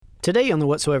Today on the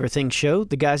Whatsoever Things show,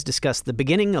 the guys discuss the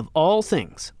beginning of all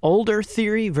things, old Earth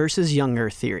theory versus young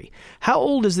Earth theory. How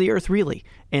old is the Earth really?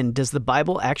 And does the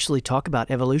Bible actually talk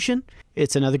about evolution?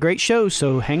 It's another great show,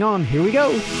 so hang on, here we go.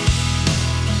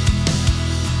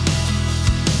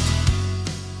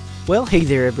 Well, hey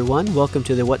there everyone, welcome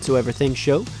to the Whatsoever Things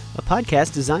show, a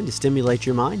podcast designed to stimulate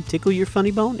your mind, tickle your funny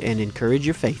bone, and encourage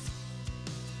your faith.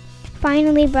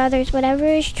 Finally, brothers, whatever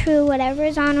is true, whatever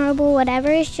is honorable, whatever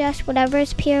is just, whatever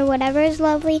is pure, whatever is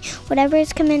lovely, whatever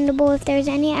is commendable, if there is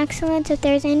any excellence, if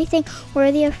there is anything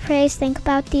worthy of praise, think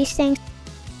about these things.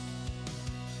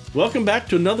 Welcome back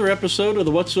to another episode of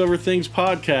the Whatsoever Things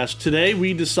podcast. Today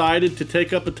we decided to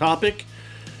take up a topic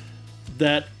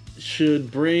that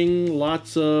should bring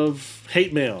lots of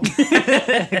hate mail.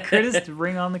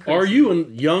 Bring on the criticism. Are you a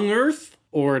young Earth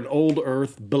or an old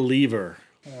Earth believer?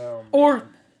 Or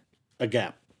a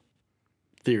gap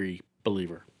theory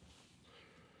believer,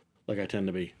 like I tend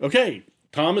to be. Okay,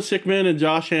 Thomas Hickman and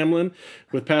Josh Hamlin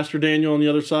with Pastor Daniel on the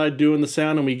other side doing the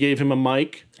sound, and we gave him a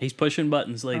mic. He's pushing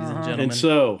buttons, ladies and gentlemen. And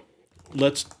so,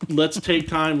 let's take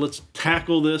time. Let's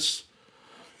tackle this.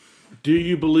 Do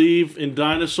you believe in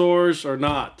dinosaurs or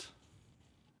not?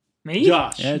 Me?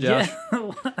 Josh. Yeah, Josh.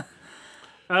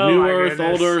 New Earth,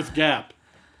 Old Earth, gap.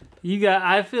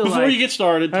 I feel Before you get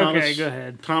started, Thomas, okay, go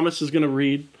ahead. Thomas is going to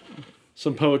read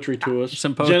some poetry to us.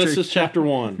 Some poetry. Genesis chapter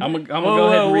 1. I'm gonna go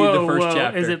ahead and read the first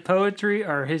chapter. Is it poetry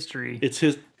or history? It's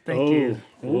his... Thank you.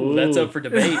 Ooh, that's up for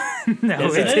debate. No,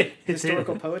 it's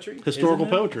Historical poetry? Historical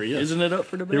poetry, yes. Isn't it up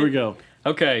for debate? Here we go.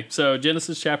 Okay, so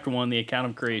Genesis chapter 1, the account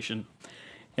of creation.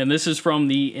 And this is from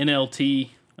the NLT.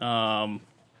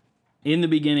 In the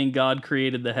beginning, God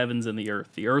created the heavens and the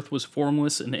earth. The earth was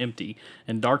formless and empty,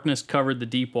 and darkness covered the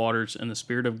deep waters, and the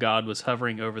Spirit of God was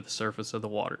hovering over the surface of the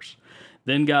waters.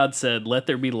 Then God said, "Let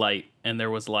there be light," and there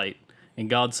was light. And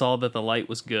God saw that the light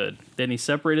was good. Then he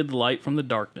separated the light from the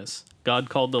darkness. God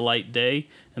called the light day,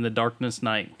 and the darkness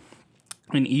night.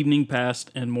 And evening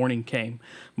passed, and morning came,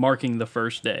 marking the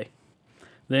first day.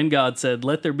 Then God said,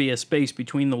 "Let there be a space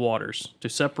between the waters, to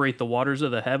separate the waters of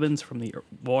the heavens from the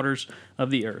waters of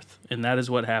the earth." And that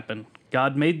is what happened.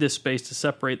 God made this space to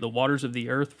separate the waters of the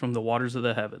earth from the waters of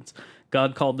the heavens.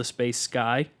 God called the space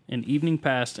sky, and evening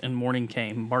passed, and morning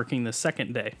came, marking the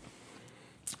second day.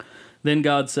 Then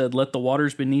God said, "Let the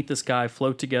waters beneath the sky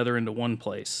float together into one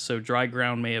place, so dry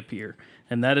ground may appear."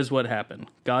 And that is what happened.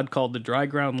 God called the dry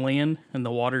ground land, and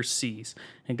the waters seas.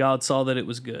 And God saw that it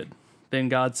was good. Then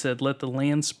God said, "Let the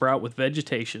land sprout with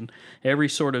vegetation, every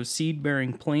sort of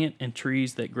seed-bearing plant and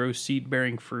trees that grow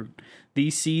seed-bearing fruit.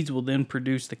 These seeds will then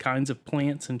produce the kinds of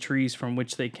plants and trees from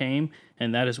which they came,"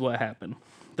 and that is what happened.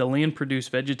 The land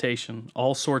produced vegetation,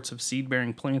 all sorts of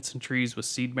seed-bearing plants and trees with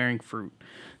seed-bearing fruit.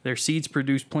 Their seeds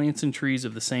produced plants and trees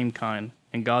of the same kind,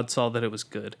 and God saw that it was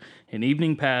good. And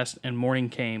evening passed, and morning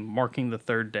came, marking the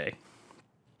third day.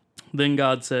 Then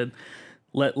God said,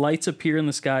 "Let lights appear in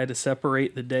the sky to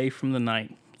separate the day from the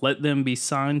night. Let them be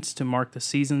signs to mark the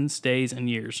seasons, days, and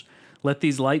years. Let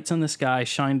these lights in the sky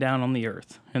shine down on the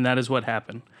earth." And that is what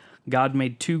happened. God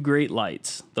made two great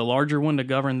lights, the larger one to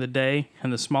govern the day,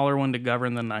 and the smaller one to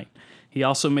govern the night. He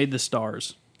also made the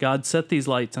stars. God set these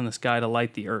lights in the sky to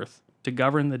light the earth, to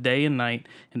govern the day and night,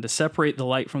 and to separate the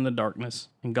light from the darkness.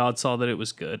 And God saw that it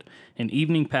was good. And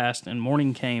evening passed, and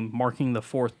morning came, marking the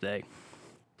fourth day.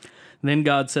 Then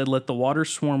God said, "Let the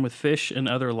waters swarm with fish and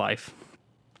other life.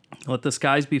 Let the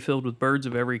skies be filled with birds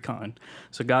of every kind."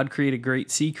 So God created great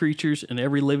sea creatures and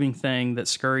every living thing that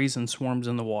scurries and swarms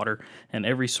in the water, and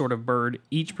every sort of bird,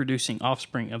 each producing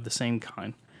offspring of the same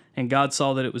kind. And God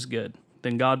saw that it was good.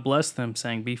 Then God blessed them,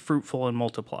 saying, "Be fruitful and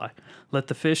multiply. Let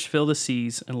the fish fill the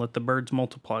seas, and let the birds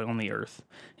multiply on the earth."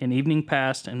 And evening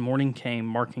passed, and morning came,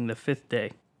 marking the fifth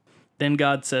day. Then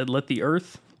God said, "Let the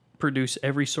earth produce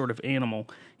every sort of animal,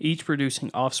 each producing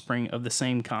offspring of the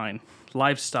same kind,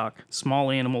 livestock,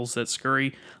 small animals that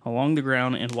scurry along the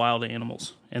ground, and wild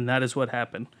animals." And that is what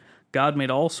happened. God made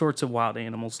all sorts of wild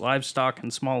animals, livestock,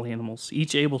 and small animals,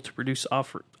 each able to produce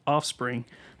offspring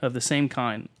of the same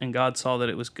kind, and God saw that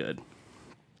it was good.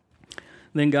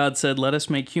 Then God said, "Let us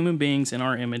make human beings in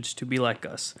our image to be like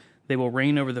us. They will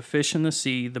reign over the fish in the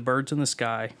sea, the birds in the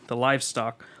sky, the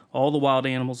livestock, all the wild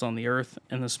animals on the earth,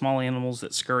 and the small animals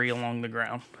that scurry along the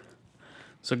ground."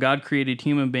 So God created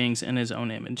human beings in his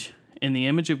own image. In the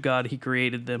image of God he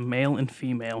created them, male and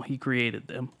female he created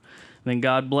them. Then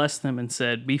God blessed them and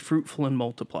said, "Be fruitful and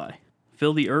multiply.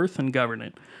 Fill the earth and govern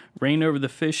it. Reign over the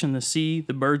fish in the sea,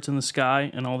 the birds in the sky,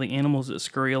 and all the animals that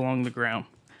scurry along the ground."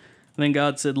 Then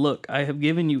God said, "Look, I have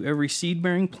given you every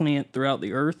seed-bearing plant throughout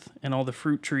the earth, and all the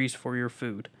fruit trees for your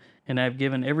food. And I have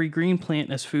given every green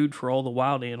plant as food for all the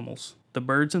wild animals. the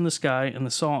birds in the sky, and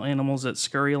the small animals that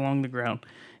scurry along the ground,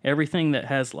 everything that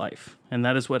has life. And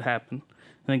that is what happened.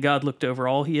 And then God looked over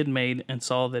all he had made and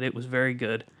saw that it was very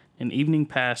good. And evening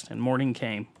passed and morning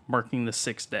came, marking the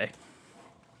sixth day.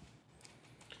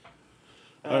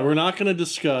 All right, we're not going to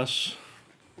discuss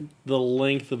the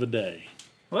length of a day.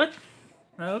 What?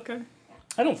 Oh, okay.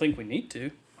 I don't think we need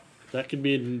to. That could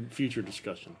be in future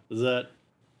discussion. Is that?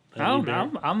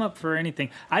 I'm up for anything.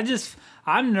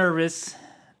 I'm nervous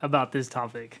about this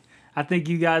topic. I think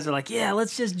you guys are like, yeah,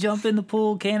 let's just jump in the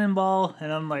pool, cannonball, and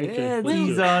I'm like, Okay, yeah, let's do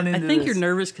ease it. on into I think this. you're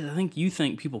nervous because I think you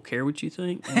think people care what you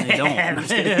think, and they don't.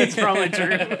 That's probably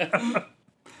true.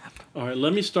 All right,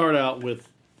 let me start out with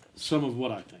some of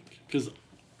what I think, because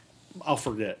I'll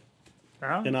forget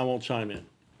and I won't chime in.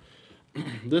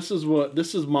 This is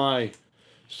my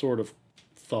sort of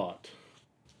thought.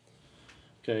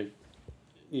 Okay.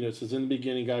 It says, in the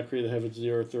beginning, God created the heavens and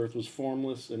the earth. The earth was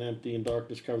formless and empty, and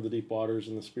darkness covered the deep waters,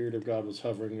 and the Spirit of God was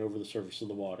hovering over the surface of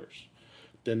the waters.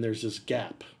 Then there's this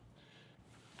gap.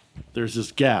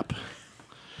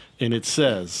 And it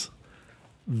says,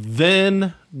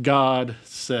 then God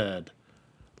said,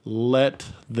 let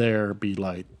there be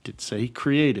light. It say he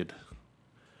created.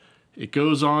 It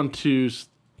goes on to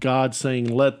God saying,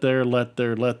 let there,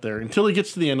 until he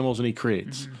gets to the animals and he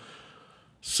creates. Mm-hmm.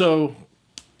 So,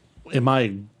 am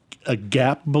I a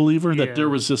gap believer that there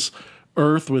was this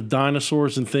earth with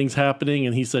dinosaurs and things happening,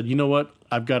 and he said, you know what?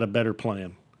 I've got a better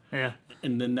plan. Yeah.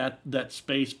 And then that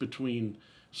space between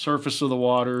surface of the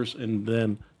waters and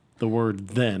then the word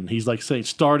then. He's like saying,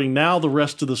 starting now the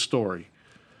rest of the story.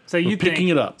 So We're picking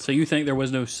it up. So you think there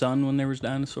was no sun when there was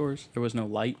dinosaurs? There was no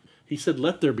light? He said,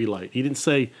 let there be light. He didn't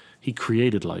say he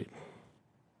created light.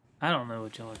 I don't know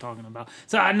what y'all are talking about.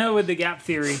 So I know with the gap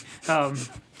theory,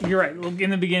 you're right. In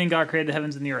the beginning, God created the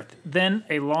heavens and the earth. Then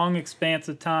a long expanse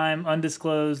of time,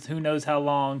 undisclosed, who knows how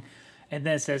long. And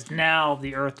then it says, now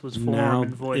the earth was formed Now,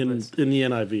 and voidless. in the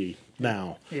NIV,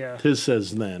 now. Yeah. His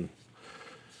says then.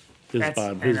 His That's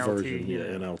Bible, his NLT, version, yeah.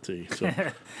 NLT. So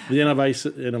the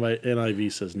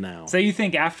NIV says now. So you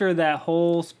think after that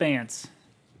whole span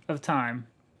of time,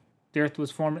 the earth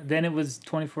was formed, then it was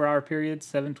 24-hour periods,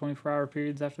 7 24-hour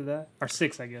periods after that? Or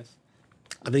 6, I guess.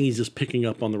 I think he's just picking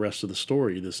up on the rest of the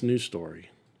story, this new story,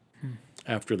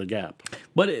 after the gap.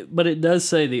 But it does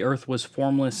say the earth was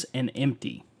formless and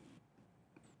empty.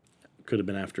 Could have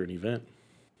been after an event.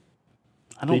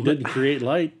 I He don't didn't create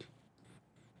light,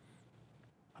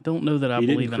 I don't know that I He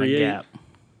didn't believe in a create- gap.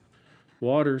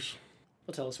 waters,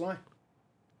 Well, tell us why,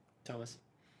 Thomas.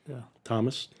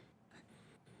 Thomas.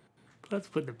 Let's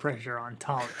put the pressure on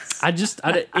Thomas.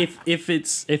 If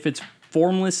it's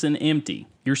formless and empty,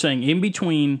 you're saying in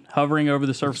between, hovering over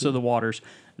the surface of the waters,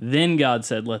 then God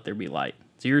said, "Let there be light."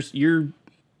 So you're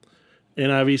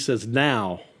NIV says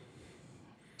now.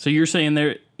 so you're saying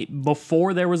there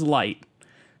before there was light.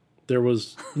 There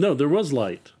was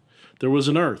light. There was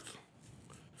an earth.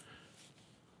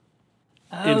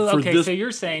 Oh, for okay. this- So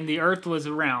you're saying the earth was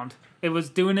around. It was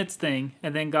doing its thing,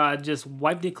 and then God just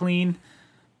wiped it clean,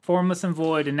 formless and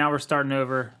void, and now we're starting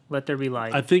over. Let there be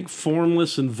light. I think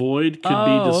formless and void could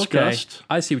be discussed. Okay.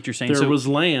 I see what you're saying. There So was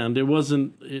land. It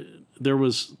wasn't. There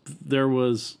was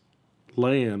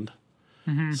land.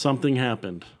 Mm-hmm. Something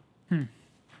happened.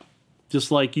 Just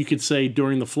like you could say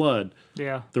during the flood,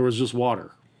 yeah. there was just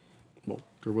water. Well,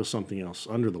 there was something else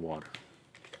under the water.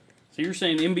 So you're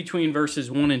saying in between verses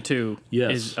 1 and 2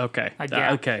 Yes. is okay. A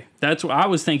gap. Okay. That's what I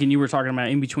was thinking you were talking about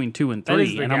in between 2 and That is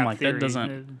 3. the And I'm gap like, theory. that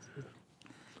doesn't.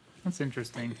 That's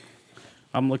interesting.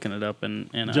 I'm looking it up in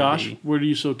NIV. Josh, what are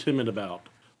you so timid about?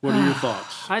 What are your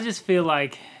thoughts? I just feel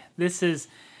like this is.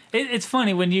 It's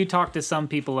funny when you talk to some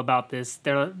people about this.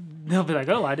 They'll be like,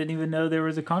 "Oh, I didn't even know there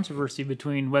was a controversy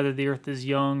between whether the Earth is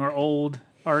young or old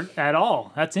or at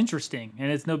all." That's interesting,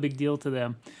 and it's no big deal to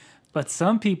them. But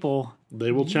some people,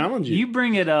 They will challenge you. you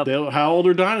bring it up, How old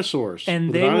are dinosaurs? And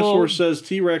the they dinosaur will- says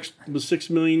T-Rex was 6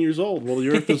 million years old. Well, the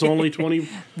Earth is only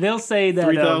they'll say that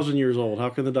 23,000 years old. How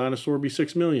can the dinosaur be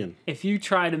 6 million? if you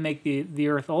try to make the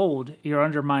Earth old, you're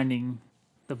undermining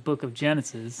the book of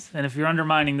Genesis. And if you're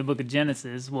undermining the book of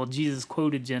Genesis, well, Jesus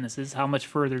quoted Genesis. How much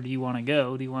further do you want to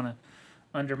go? Do you want to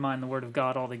undermine the word of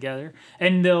God altogether?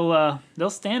 And they'll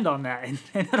stand on that,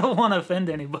 and I don't want to offend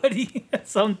anybody.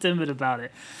 So I'm timid about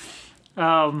it.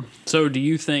 So do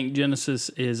you think Genesis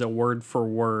is a word for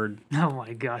word? Oh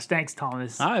my gosh. Thanks,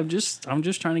 Thomas. I'm just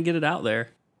trying to get it out there.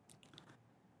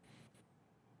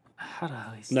 How do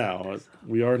I say Now,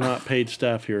 we are not paid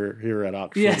staff here at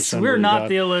Oxford. Yes, Assembly we're of not God.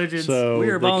 theologians. So We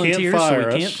are they can't volunteers, so fire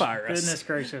we can't us. fire us. Goodness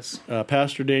gracious.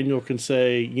 Pastor Daniel can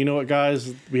say, you know what,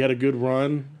 guys, we had a good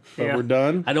run, but Yeah. we're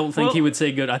done. I don't think Well- he would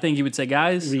say good. I think he would say,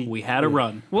 guys, we had a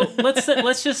run. Well,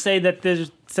 let's just say that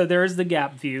there is the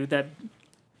gap view that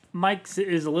Mike's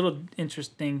is a little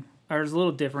interesting or is a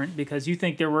little different because you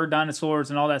think there were dinosaurs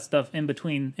and all that stuff in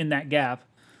between in that gap,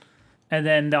 and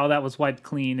then all that was wiped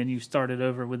clean and you started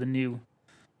over with a new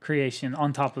creation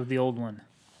on top of the old one,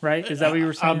 right? Is that what you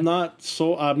were saying? I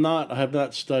have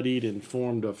not studied and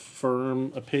formed a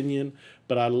firm opinion,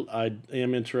 but I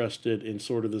am interested in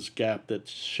sort of this gap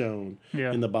that's shown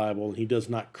Yeah. in the Bible. He does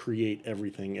not create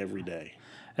everything every day.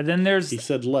 And then there's He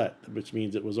said let, which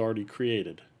means it was already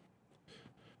created.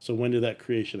 So when did that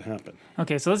creation happen?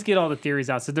 okay. So let's get all the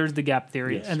theories out. So there's the gap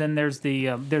theory, Yes. and then there's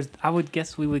I would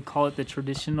guess we would call it the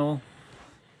traditional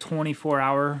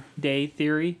 24-hour day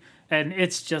theory. And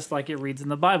it's just like it reads in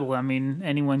the Bible. I mean,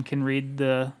 anyone can read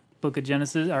the book of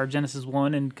Genesis or Genesis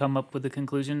 1 and come up with the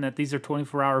conclusion that these are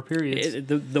 24-hour periods.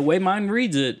 The way mine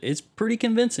reads it, it's pretty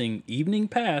convincing. Evening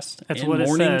passed That's and what it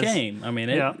morning says. came. I mean,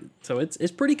 Yeah. so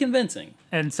it's pretty convincing.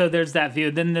 And so there's that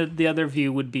view. Then the other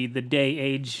view would be the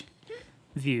day-age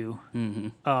view.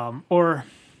 Or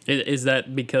Is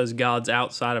that because God's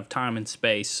outside of time and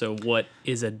space? So what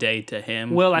is a day to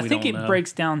him? well, I We think don't it know.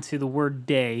 breaks down to the word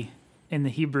day in the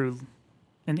Hebrew,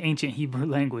 in ancient Hebrew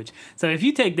language. So if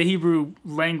you take the Hebrew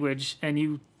language and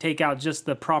you take out just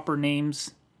the proper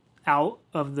names out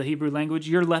of the Hebrew language,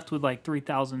 you're left with like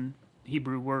 3,000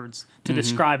 Hebrew words to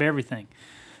describe everything.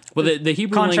 Well, the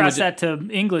Hebrew Contrast language. that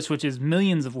to English, which is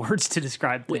millions of words to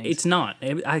describe things. It's not.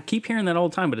 I keep hearing that all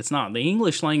the time, but it's not. The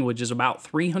English language is about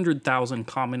 300,000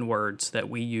 common words that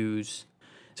we use.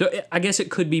 So I guess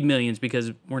it could be millions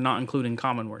because we're not including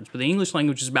common words. But the English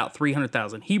language is about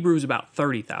 300,000. Hebrew is about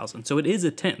 30,000. So it is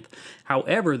a tenth.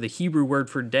 However, the Hebrew word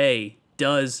for day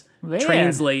does Man.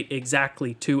 translate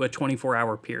exactly to a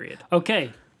 24-hour period.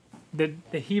 Okay, the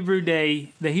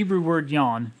Hebrew word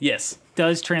yawn Yes.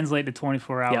 does translate to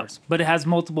 24 hours, but it has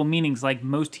multiple meanings like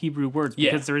most Hebrew words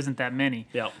Yeah. because there isn't that many.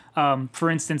 Yeah. For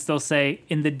instance, they'll say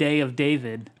in the day of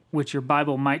David, which your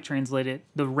Bible might translate it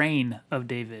the reign of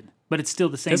David, but it's still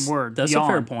the same word. That's yawn.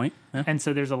 a fair point. Yeah. And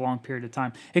so there's a long period of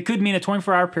time. It could mean a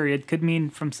 24-hour period, could mean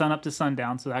from sun up to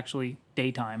sundown, so actually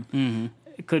daytime. Mm-hmm.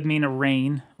 It could mean a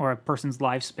reign or a person's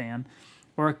lifespan,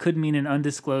 or it could mean an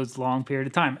undisclosed long period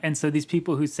of time. And so these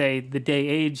people who say the day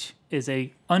age is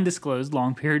a undisclosed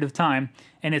long period of time,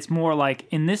 and it's more like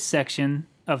in this section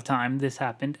of time this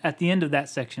happened, at the end of that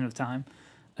section of time,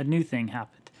 a new thing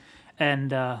happened.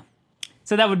 And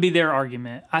so that would be their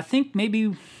argument. I think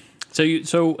maybe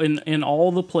So in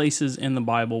all the places in the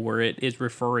Bible where it is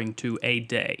referring to a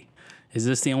day, is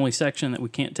this the only section that we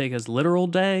can't take as literal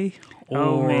day? Or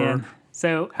oh man.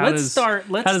 So how let's start.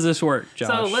 how does this work, Josh?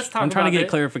 So let's talk. I'm trying to about get the-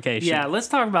 clarification. Yeah, let's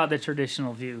talk about the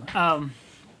traditional view.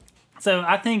 So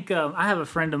I think I have a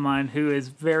friend of mine who is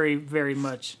very, very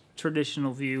much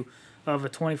traditional view of a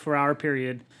 24-hour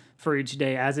period for each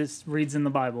day as it reads in the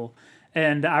Bible.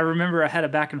 And I remember I had a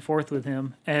back and forth with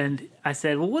him, and I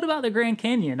said, "Well, what about the Grand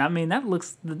Canyon? I mean, that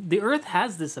looks the Earth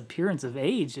has this appearance of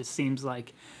age. It seems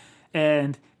like,"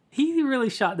 and he really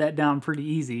shot that down pretty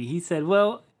easy. He said,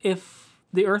 "Well, if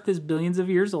the Earth is billions of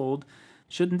years old,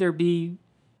 shouldn't there be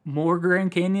more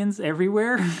Grand Canyons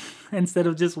everywhere instead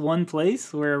of just one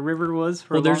place where a river was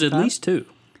for Well, a long there's at time?" least two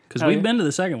because Oh, we've yeah? been to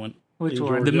the second one, Which In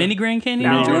one? Georgia. the Mini Grand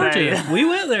Canyon No, in Georgia. yeah. We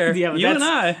went there. Yeah, but you and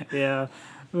that's- I. Yeah,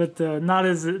 but not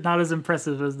as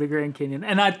impressive as the Grand Canyon.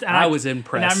 And I was And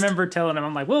impressed. I remember telling him,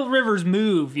 I'm like, well, rivers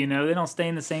move, they don't stay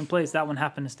in the same place. That one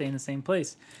happened to stay in the same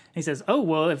place. And he says, oh,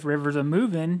 well, if rivers are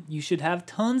moving, you should have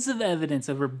tons of evidence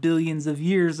over billions of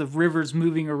years of rivers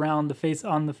moving around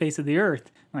on the face of the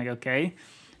earth. I'm like, okay.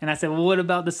 And I said, well, what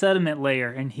about the sediment layer?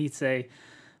 And he'd say,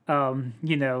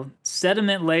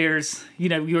 sediment layers,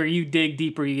 where you dig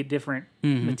deeper, you get different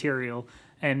material.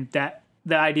 And that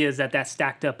the idea is that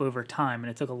stacked up over time, and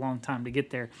it took a long time to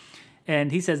get there.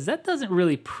 And he says that doesn't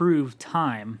really prove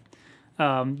time.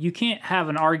 You can't have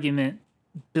an argument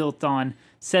built on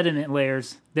sediment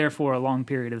layers, therefore a long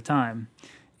period of time.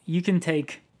 You can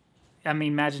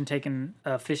imagine taking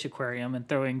a fish aquarium and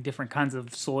throwing different kinds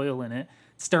of soil in it,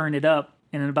 stirring it up,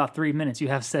 and in about 3 minutes you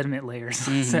have sediment layers.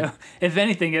 So if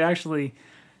anything, it actually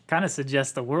kind of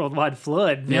suggests a worldwide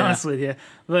flood, to be honest with you.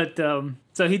 But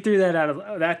so he threw that out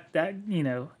of that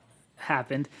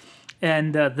happened.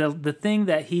 And the thing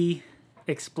that he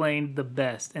explained the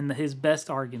best, and his best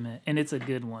argument, and it's a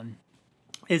good one,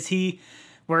 is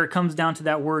where it comes down to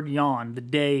that word yawn, the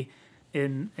day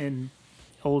in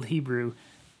Old Hebrew.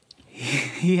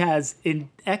 he has in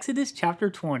Exodus chapter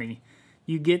 20,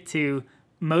 you get to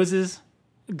Moses,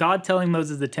 God telling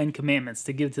Moses the 10 commandments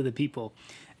to give to the people.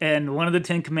 And one of the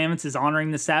 10 commandments is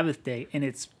honoring the Sabbath day. And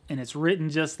it's written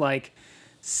just like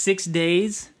 6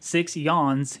 days, 6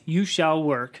 yawns, you shall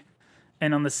work.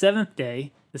 And on the seventh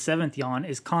day, the seventh yawn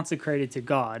is consecrated to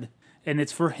God, and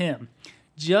it's for him.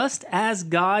 Just as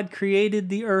God created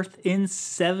the earth in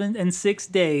 7 and 6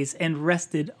 days and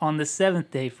rested on the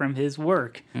seventh day from his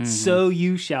work, so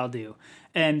you shall do.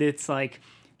 And it's like,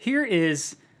 here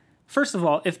is, first of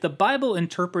all, if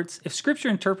Scripture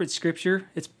interprets Scripture,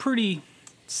 it's pretty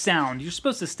sound. You're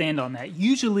supposed to stand on that.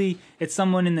 Usually it's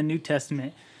someone in the New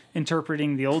Testament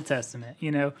interpreting the Old Testament,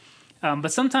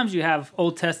 but sometimes you have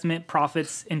Old Testament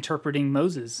prophets interpreting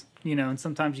Moses, and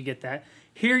sometimes you get that.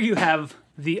 Here you have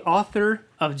the author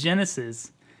of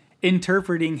Genesis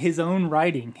interpreting his own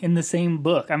writing in the same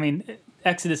book. I mean,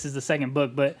 Exodus is the second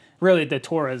book, but really the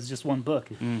Torah is just one book.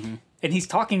 Mm-hmm. And he's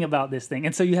talking about this thing.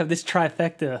 And so you have this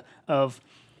trifecta of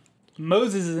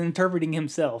Moses is interpreting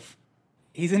himself.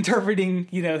 He's interpreting,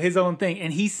 his own thing.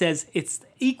 And he says it's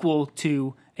equal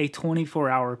to a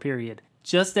 24-hour period.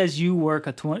 Just as you work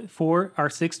 6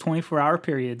 24-hour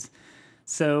periods.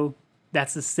 So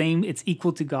that's the same. It's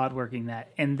equal to God working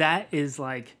that. And that is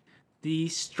like the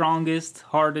strongest,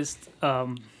 hardest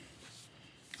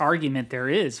argument there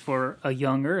is for a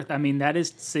young earth. I mean, that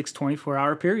is 6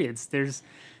 24-hour periods.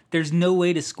 There's no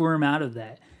way to squirm out of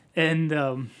that.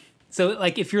 And so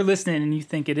like if you're listening and you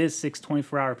think it is 6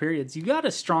 24-hour periods, you got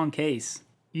a strong case.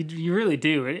 You really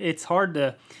do. It's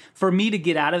hard for me to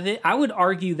get out of it. I would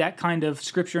argue that kind of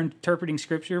scripture, interpreting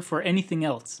scripture, for anything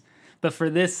else. But for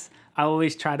this, I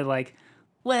always try to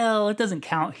it doesn't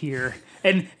count here.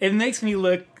 And it makes me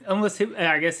look almost,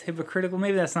 hypocritical.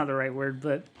 Maybe that's not the right word,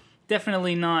 but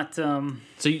definitely not.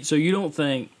 So you don't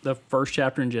think the first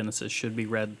chapter in Genesis should be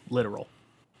read literal?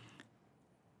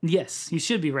 Yes, you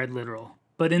should be read literal.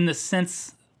 But in the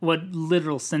sense, what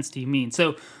literal sense do you mean?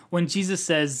 So when Jesus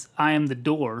says, I am the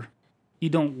door, you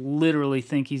don't literally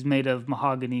think he's made of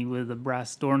mahogany with a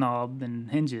brass doorknob and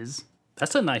hinges.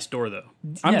 That's a nice door, though.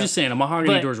 I'm just saying, a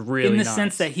mahogany door is really nice. In the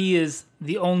sense that he is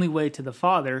the only way to the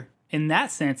Father, in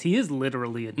that sense, he is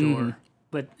literally a door. Mm-hmm.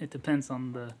 But it depends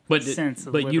on the sense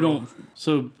of literal. You don't...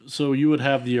 So you would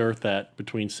have the earth at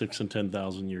between 6 and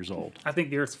 10,000 years old. I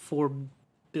think the earth's 4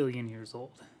 billion years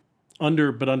old.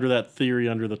 Under that theory,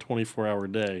 under the 24-hour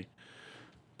day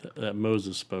that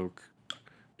Moses spoke,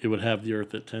 it would have the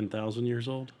earth at 10,000 years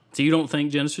old? So you don't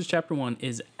think Genesis chapter 1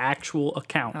 is actual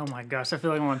account? Oh my gosh, I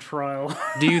feel like I'm on trial.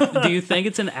 Do you think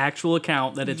it's an actual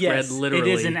account that it's read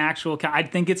literally? It is an actual account. I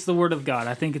think it's the word of God.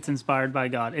 I think it's inspired by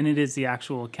God, and it is the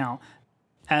actual account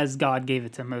as God gave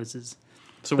it to Moses.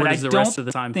 So where does the rest of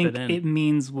the time fit in? I don't think it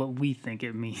means what we think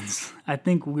it means. I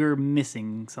think we're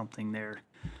missing something there.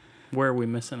 Where are we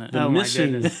missing it? The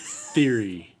missing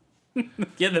theory.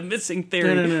 Yeah, the missing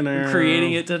theory. We're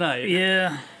creating it tonight.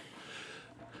 Yeah.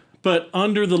 But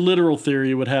under the literal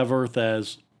theory, it would have Earth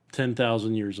as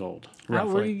 10,000 years old. Where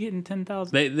are you getting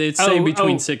 10,000? They'd say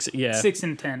between 6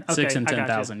 and 10. Okay, 6 and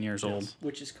 10,000 years old.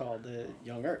 Which is called the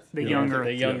young Earth. The young Earth.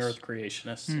 The young Earth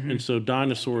creationists. Mm-hmm. And so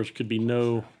dinosaurs could be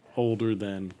no older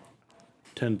than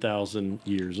 10,000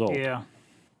 years old. Yeah.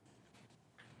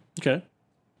 Okay.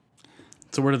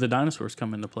 So where do the dinosaurs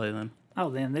come into play then? Oh,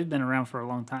 man, they've been around for a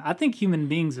long time. I think human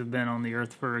beings have been on the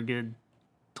Earth for a good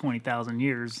 20,000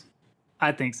 years.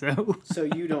 I think so. So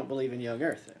you don't believe in young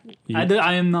Earth then?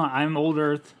 I am not. I'm old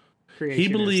Earth creationist. He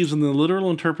believes in the literal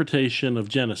interpretation of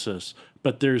Genesis,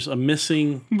 but there's a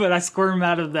missing... But I squirm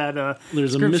out of that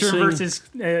there's scripture a missing, versus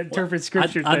interpret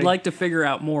scripture I'd thing. like to figure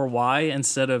out more why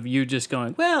instead of you just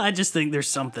going, well, I just think there's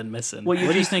something missing. Well,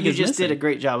 what do you think is missing? You just did a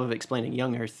great job of explaining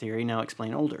young Earth theory. Now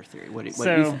explain old Earth theory. What do you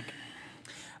think?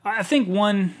 I think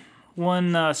one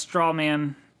straw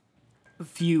man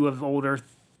view of old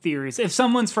Earth theories. If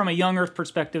someone's from a young Earth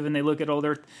perspective and they look at old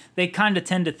Earth, they kind of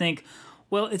tend to think,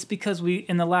 well, it's because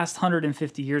in the last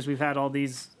 150 years, we've had all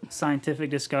these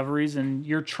scientific discoveries, and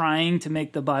you're trying to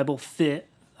make the Bible fit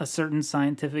a certain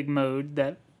scientific mode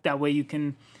that way you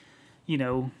can,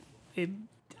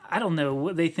 I don't know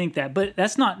what they think that, but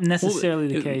that's not necessarily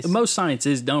the case. Most science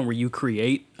is done where you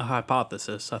create a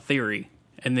hypothesis, a theory,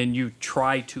 and then you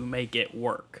try to make it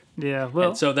work. Yeah, well,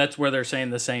 and so that's where they're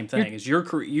saying the same thing. Is you're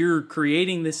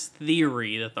creating this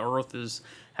theory that the Earth is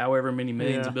however many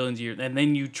millions of billions of years, and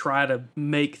then you try to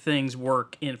make things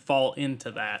work and fall into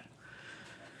that.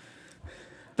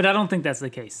 But I don't think that's the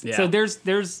case. Yeah. So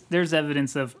there's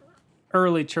evidence of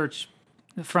early church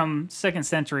from 2nd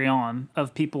century on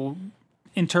of people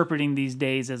interpreting these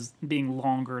days as being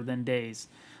longer than days.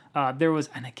 There was,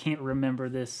 and I can't remember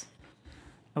this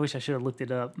I wish I should have looked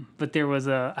it up, but there was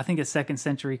I think a 2nd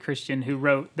century Christian who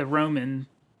wrote the Roman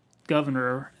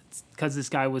governor, because this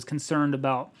guy was concerned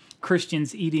about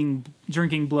Christians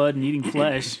drinking blood and eating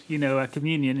flesh, at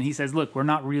communion. And he says, look, we're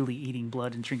not really eating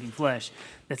blood and drinking flesh.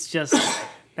 That's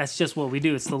just what we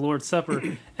do. It's the Lord's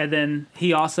Supper. And then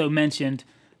he also mentioned,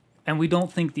 and we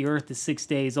don't think the earth is 6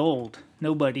 days old.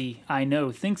 Nobody I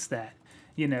know thinks that,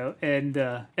 and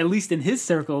at least in his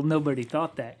circle, nobody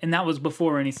thought that. And that was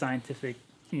before any scientific,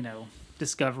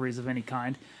 discoveries of any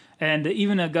kind. And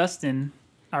even Augustine,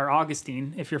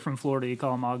 if you're from Florida, you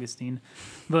call him Augustine,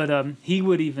 but he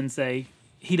would even say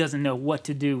he doesn't know what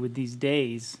to do with these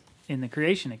days in the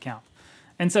creation account.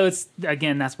 And so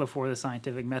that's before the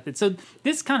scientific method. So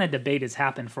this kind of debate has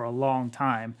happened for a long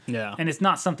time. Yeah. And it's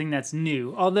not something that's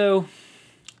new, although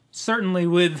certainly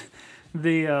with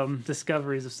the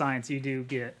discoveries of science, you do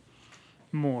get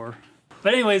more.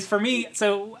 But anyways, for me,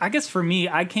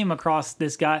 I came across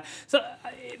this guy. So,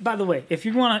 by the way, if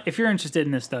you're interested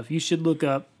in this stuff, you should look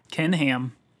up Ken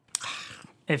Ham.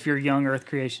 If you're a young Earth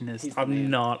creationist,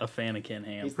 I'm not a fan of Ken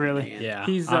Ham. Really? Yeah,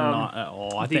 he's I'm not at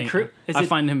all. I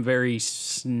find him very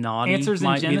snotty. Answers in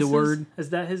might Genesis? be the word. Is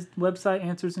that his website?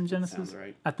 Answers in Genesis. Sounds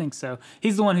right. I think so.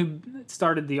 He's the one who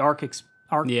started the Ark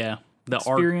Yeah, the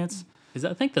experience.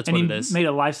 I think that's And what he it is. made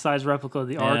a life-size replica of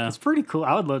the Ark. Yeah. It's pretty cool.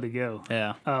 I would love to go.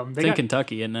 Yeah, They it's in got-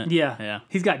 Kentucky, isn't it? Yeah. Yeah.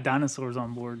 He's got dinosaurs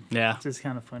on board. Yeah. Which is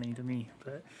kind of funny to me.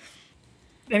 But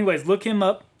anyways, look him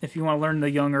up if you want to learn the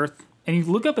young Earth. And you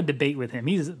look up a debate with him.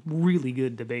 He's a really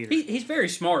good debater. He's very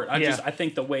smart. I Yeah.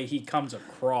 think the way he comes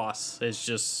across is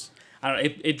just, I don't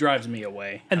know, it drives me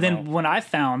away. And then what I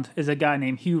found is a guy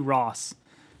named Hugh Ross,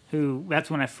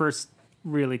 that's when I first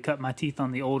really cut my teeth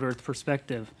on the old Earth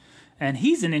perspective. And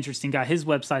he's an interesting guy. His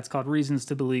website's called Reasons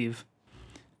to Believe.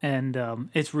 And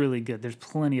it's really good. There's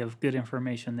plenty of good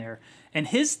information there. And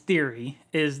his theory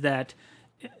is that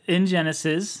in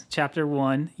Genesis chapter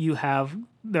 1, you have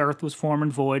the earth was formed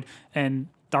and void, and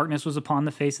darkness was upon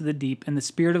the face of the deep, and the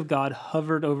Spirit of God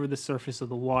hovered over the surface of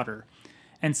the water.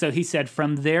 And so he said,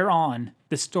 from there on,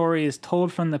 the story is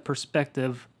told from the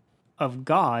perspective of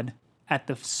God at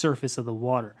the surface of the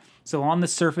water. So on the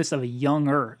surface of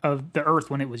of the earth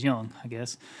when it was young, I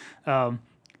guess,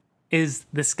 is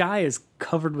the sky is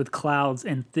covered with clouds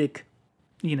and thick,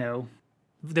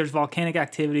 there's volcanic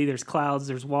activity, there's clouds,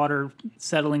 there's water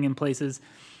settling in places.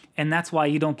 And that's why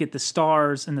you don't get the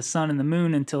stars and the sun and the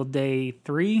moon until day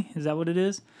 3. Is that what it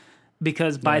is?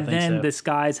 Because by then the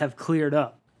skies have cleared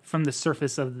up from the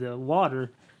surface of the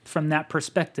water. From that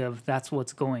perspective, that's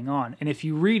what's going on. And if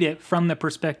you read it from the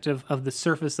perspective of the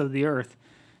surface of the earth,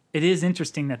 it is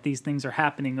interesting that these things are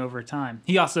happening over time.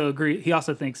 He also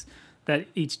thinks that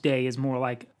each day is more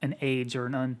like an age or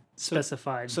an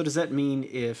unspecified. So does that mean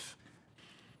if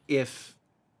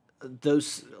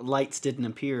those lights didn't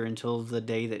appear until the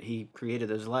day that he created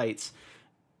those lights,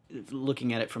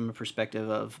 looking at it from a perspective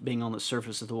of being on the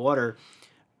surface of the water,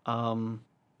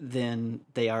 then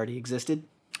they already existed?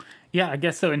 Yeah, I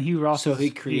guess so. And Hugh Ross. So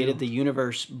he created the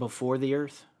universe before the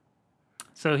earth?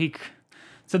 So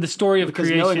the story of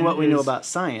creation. Because knowing what we know about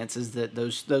science is that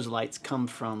those lights come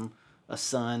from a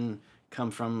sun, come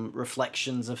from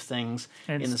reflections of things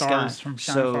and in the sky. stars from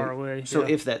shining far away. So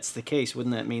yeah. if that's the case,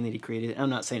 wouldn't that mean that he created it? I'm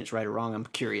not saying it's right or wrong. I'm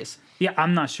curious. Yeah,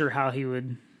 I'm not sure how he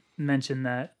would mention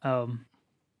that.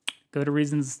 Go to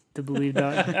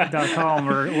reasonstobelieve.com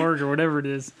or org or whatever it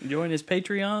is. Join his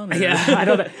Patreon? Yeah, I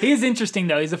know that. He is interesting,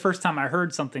 though. He's the first time I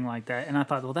heard something like that. And I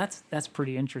thought, well, that's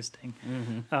pretty interesting.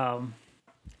 Mm-hmm.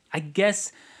 I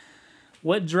guess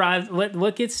what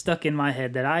gets stuck in my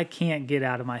head that I can't get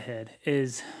out of my head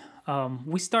is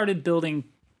we started building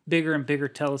bigger and bigger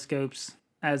telescopes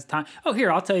as time. Oh,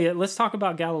 here, I'll tell you. Let's talk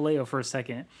about Galileo for a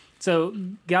second. So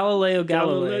Galileo.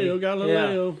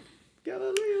 Galileo.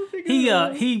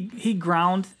 He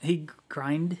ground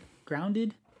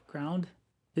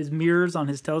his mirrors on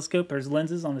his telescope, or his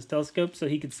lenses on his telescope, so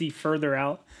he could see further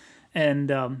out.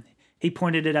 And he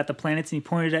pointed it at the planets, and he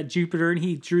pointed at Jupiter, and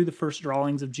he drew the first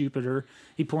drawings of Jupiter.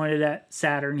 He pointed at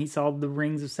Saturn. He saw the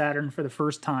rings of Saturn for the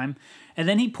first time. And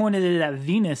then he pointed it at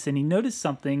Venus, and he noticed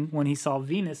something when he saw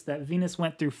Venus, that Venus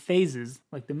went through phases,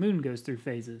 like the moon goes through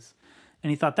phases. And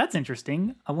he thought, that's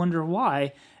interesting. I wonder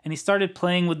why. And he started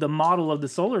playing with the model of the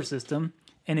solar system.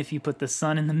 And if you put the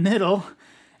sun in the middle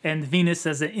and Venus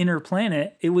as an inner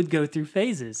planet, it would go through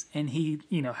phases. And he,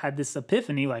 had this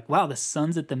epiphany like, wow, the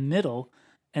sun's at the middle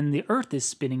and the earth is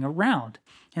spinning around.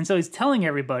 And so he's telling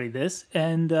everybody this.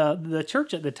 And the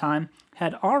church at the time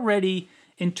had already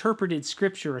interpreted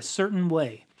scripture a certain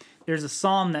way. There's a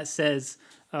psalm that says,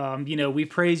 we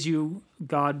praise you,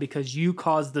 God, because you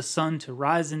caused the sun to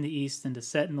rise in the east and to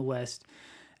set in the west.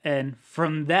 And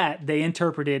from that, they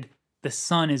interpreted the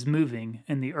sun is moving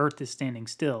and the earth is standing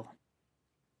still.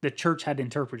 The church had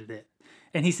interpreted it.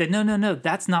 And he said, no,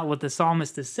 that's not what the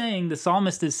psalmist is saying. The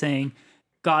psalmist is saying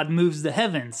God moves the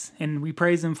heavens, and we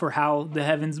praise him for how the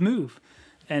heavens move.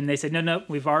 And they said, no,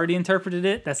 we've already interpreted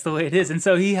it. That's the way it is. And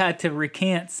so he had to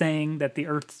recant saying that the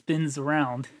earth spins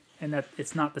around and that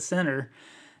it's not the center.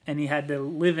 And he had to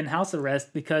live in house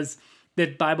arrest because the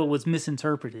Bible was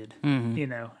misinterpreted,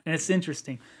 And it's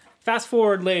interesting. Fast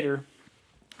forward later,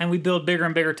 and we build bigger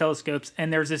and bigger telescopes,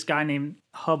 and there's this guy named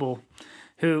Hubble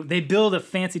who they build a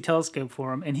fancy telescope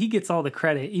for him, and he gets all the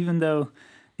credit, even though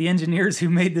the engineers who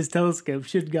made this telescope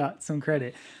should have got some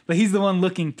credit. But he's the one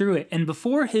looking through it. And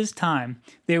before his time,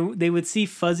 they would see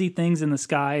fuzzy things in the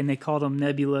sky, and they called them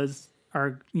nebulas,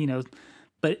 there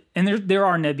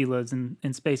are nebulas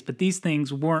in space, but these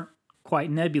things weren't quite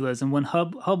nebulas. And when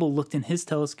Hubble looked in his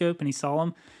telescope and he saw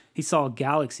them, he saw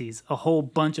galaxies, a whole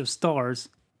bunch of stars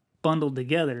bundled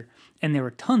together, and there were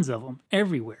tons of them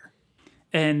everywhere.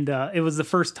 And it was the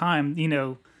first time,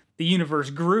 the universe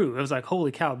grew. It was like,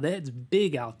 holy cow, that's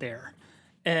big out there.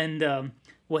 And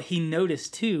what he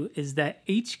noticed, too, is that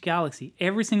each galaxy,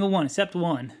 every single one, except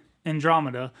one,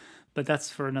 Andromeda, but that's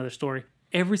for another story,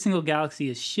 every single galaxy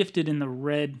is shifted in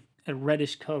a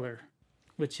reddish color,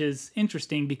 which is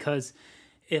interesting because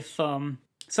if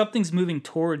something's moving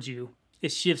towards you,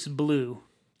 it shifts blue.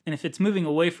 And if it's moving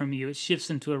away from you, it shifts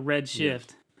into a red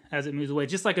shift. As it moves away,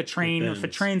 just like a train. If a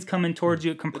train's coming towards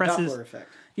you, it compresses. The Doppler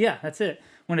effect. Yeah, that's it.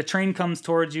 When a train comes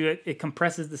towards you, it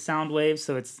compresses the sound waves,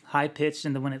 so it's high pitched,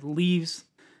 and then when it leaves,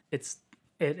 it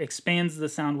expands the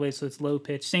sound waves, so it's low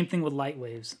pitched. Same thing with light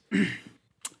waves.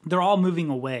 They're all moving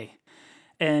away,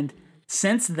 and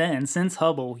since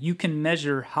Hubble, you can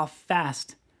measure how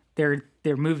fast they're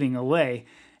moving away,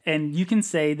 and you can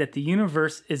say that the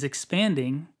universe is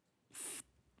expanding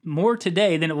more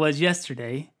today than it was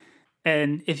yesterday.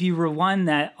 And if you rewind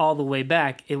that all the way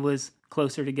back, it was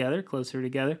closer together, closer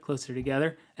together, closer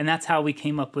together. And that's how we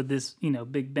came up with this,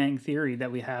 Big Bang theory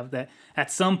that we have, that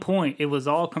at some point it was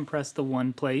all compressed to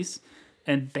one place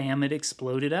and bam, it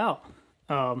exploded out.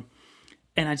 And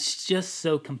it's just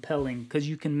so compelling because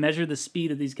you can measure the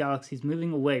speed of these galaxies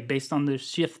moving away based on the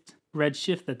red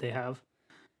shift that they have,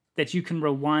 that you can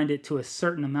rewind it to a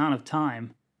certain amount of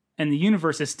time. And the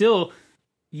universe is still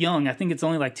young. I think it's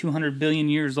only like 200 billion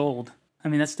years old. I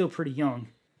mean, that's still pretty young.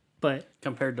 But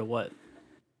compared to what?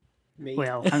 Me.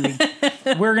 Well, I mean,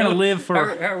 we're going to live for...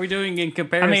 How are we doing in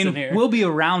comparison here? We'll be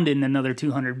around in another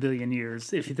 200 billion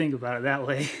years, if you think about it that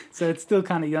way. So it's still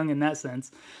kind of young in that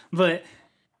sense. But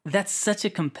that's such a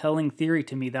compelling theory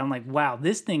to me that I'm like, wow,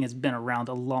 this thing has been around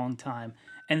a long time.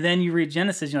 And then you read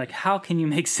Genesis, you're like, how can you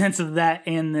make sense of that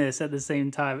and this at the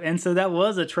same time? And so that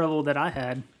was a trouble that I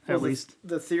had, at least.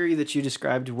 The theory that you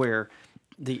described where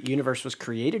the universe was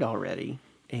created already,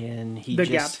 and the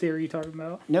gap theory you're talking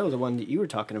about? No, the one that you were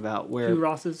talking about, where Hugh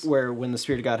Ross's? Where when the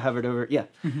Spirit of God hovered over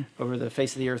over the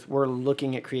face of the earth, we're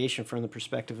looking at creation from the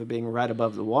perspective of being right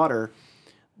above the water.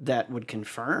 That would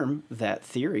confirm that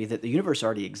theory that the universe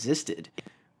already existed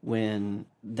when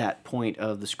that point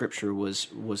of the scripture was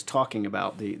talking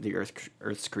about the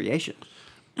earth's creation.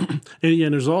 And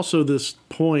there's also this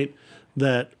point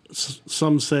that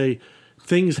some say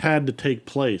things had to take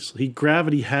place.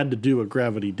 Gravity had to do what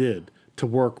gravity did to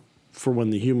work for when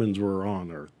the humans were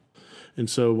on Earth. And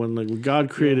so when God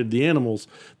created the animals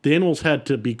had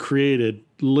to be created,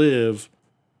 live,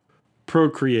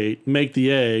 procreate, make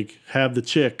the egg, have the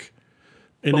chick.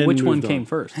 And but which one came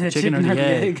first, the chicken or the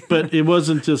egg? But it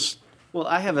wasn't just... Well,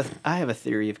 I have a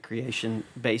theory of creation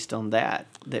based on that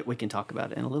we can talk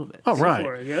about in a little bit. Oh,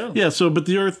 right. Yeah, so, but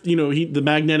the Earth, the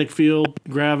magnetic field,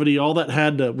 gravity, all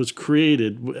that was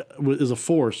created as a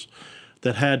force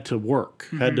that had to work,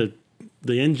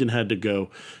 the engine had to go.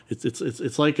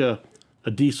 It's like a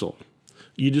diesel.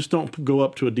 You just don't go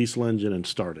up to a diesel engine and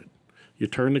start it. You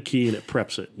turn the key and it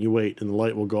preps it. You wait, and the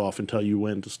light will go off and tell you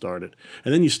when to start it.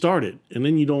 And then you start it, and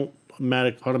then you don't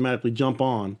automatically jump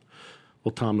on.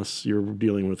 Well, Thomas, you're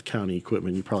dealing with county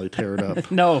equipment. You probably tear it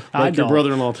up. No, I don't. Your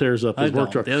brother-in-law tears up his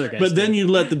work truck. The other guys but then you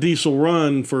let the diesel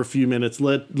run for a few minutes,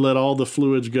 let all the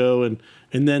fluids go, and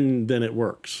then it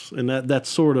works. And that's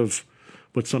sort of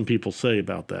what some people say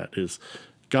about that is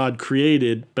God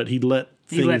created, but he let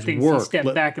things work. He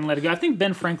stepped back and let it go. I think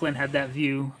Ben Franklin had that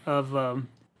view of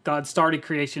God started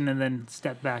creation and then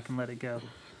stepped back and let it go.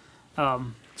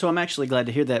 So I'm actually glad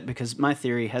to hear that because my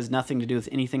theory has nothing to do with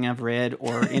anything I've read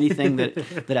or anything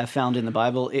that I've found in the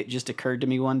Bible. It just occurred to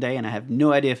me one day, and I have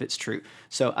no idea if it's true.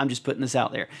 So I'm just putting this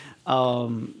out there.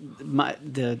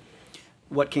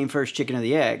 What came first, chicken or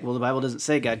the egg? Well, the Bible doesn't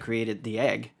say God created the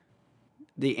egg.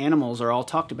 the animals are all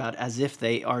talked about as if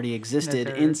they already existed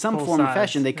they're in some full form or size,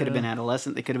 fashion. They could have been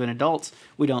adolescent, they could have been adults.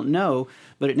 We don't know,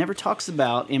 but it never talks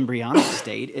about embryonic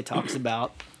state. It talks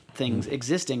about things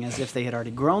existing as if they had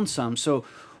already grown some. So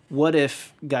what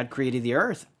if God created the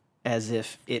earth as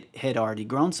if it had already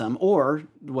grown some? Or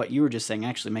what you were just saying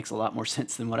actually makes a lot more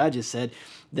sense than what I just said,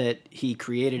 that he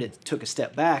created it, took a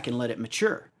step back and let it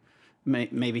mature.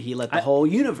 Maybe he let the whole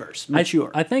universe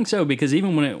mature. I think so, because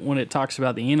even when it talks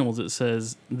about the animals, it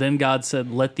says, then God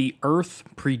said, let the earth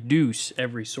produce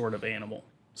every sort of animal.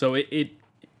 So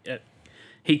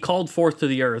he called forth to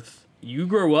the earth, you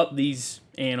grow up these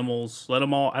animals, let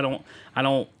them all,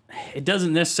 it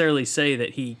doesn't necessarily say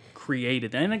that he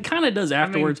created, and it kind of does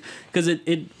afterwards, because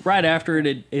it right after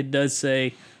it does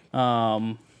say,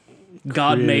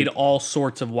 God made all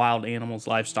sorts of wild animals,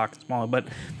 livestock, and small. But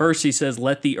first he says,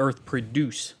 let the earth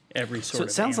produce every sort of animal.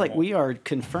 So it sounds like we are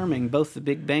confirming both the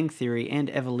Big Bang Theory and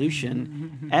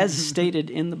evolution as stated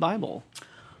in the Bible.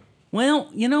 Well,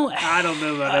 I don't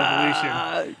know about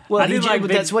evolution. Well,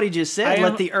 that's what he just said.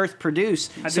 Let the earth produce.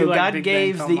 So God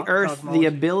gave the earth the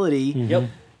ability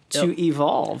to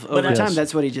evolve over time.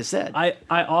 That's what he just said.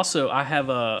 I have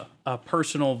a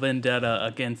personal vendetta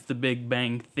against the Big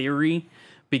Bang Theory,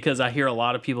 because I hear a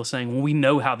lot of people saying, well, we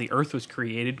know how the earth was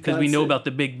created because we know about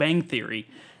the Big Bang Theory.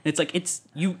 And it's like,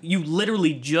 you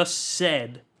literally just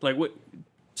said, like, what?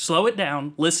 Slow it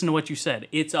down, listen to what you said.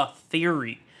 It's a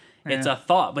theory. Yeah. It's a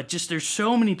thought. But just there's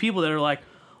so many people that are like,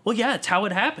 well, yeah, it's how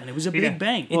it happened. It was a big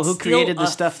bang. Well, who created the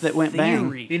stuff that went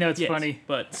bang? It's funny.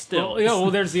 But still.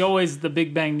 There's always the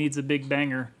Big Bang needs a Big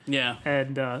Banger. Yeah.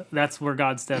 And that's where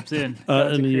God steps in.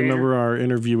 And you remember our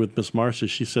interview with Miss Marcia?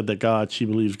 She said that she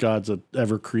believes God's an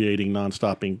ever-creating,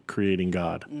 non-stopping creating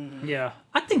God. Mm-hmm. Yeah,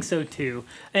 I think so too.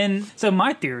 And so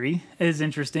my theory is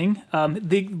interesting.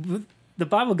 The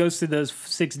Bible goes through those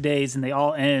 6 days, and they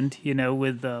all end,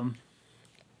 with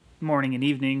morning and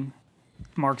evening.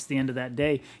 Marks the end of that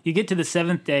day. You get to the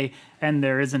seventh day, and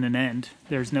there isn't an end.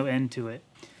 There's no end to it.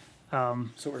 So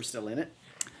we're still in it?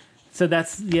 So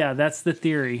that's the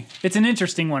theory. It's an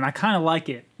interesting one. I kind of like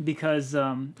it because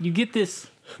you get this.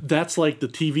 That's like the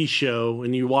TV show,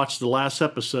 and you watch the last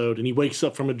episode, and he wakes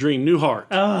up from a dream.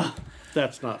 Newhart.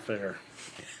 That's not fair.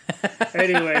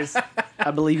 Anyways.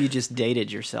 I believe you just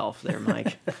dated yourself there,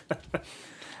 Mike.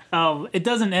 It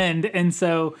doesn't end, and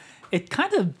so it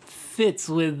kind of fits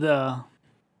with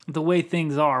the way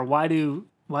things are. Why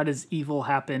does evil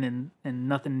happen and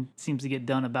nothing seems to get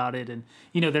done about it? And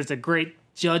there's a great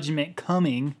judgment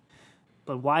coming,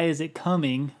 but why is it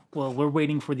coming? Well, we're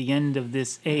waiting for the end of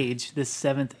this age, this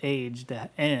seventh age to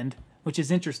end, which is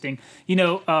interesting.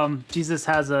 Jesus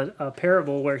has a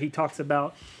parable where he talks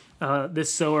about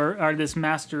this sower or this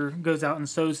master goes out and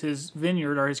sows his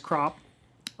vineyard or his crop,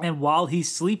 and while he's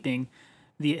sleeping,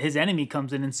 his enemy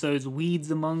comes in and sows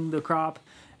weeds among the crop,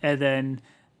 and then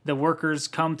the workers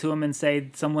come to him and say,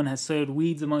 someone has sowed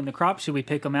weeds among the crop. Should we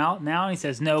pick them out now? And he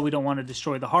says, no, we don't want to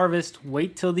destroy the harvest.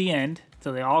 Wait till the end,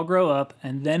 till they all grow up,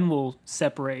 and then we'll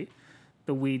separate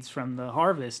the weeds from the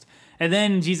harvest. And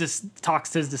then Jesus talks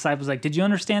to his disciples like, did you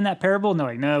understand that parable? And they're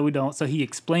like, no, we don't. So he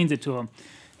explains it to them.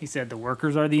 He said, the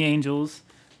workers are the angels,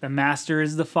 the master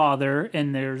is the Father,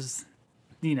 and there's,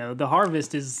 the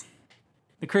harvest is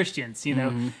the Christians,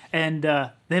 Mm-hmm. And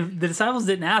the disciples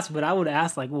didn't ask, but I would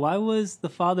ask, like, why was the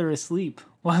Father asleep?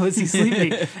 Why was he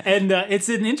sleeping? And it's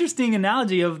an interesting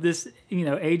analogy of this,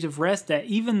 age of rest, that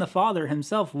even the Father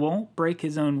himself won't break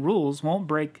his own rules, won't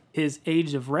break his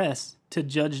age of rest to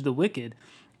judge the wicked.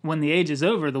 When the age is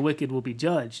over, the wicked will be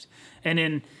judged. And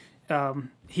in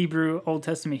Old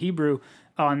Testament Hebrew,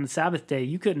 on the Sabbath day,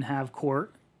 you couldn't have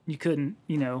court. You couldn't,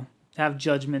 have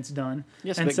judgments done.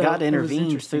 Yes, and but so God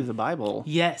intervenes through the Bible.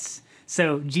 Yes.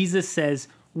 So Jesus says,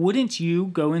 wouldn't you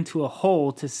go into a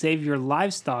hole to save your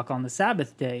livestock on the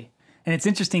Sabbath day? And it's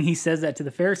interesting he says that to the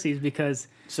Pharisees because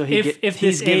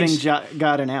he's giving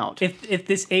God an out. If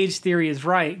this age theory is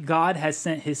right, God has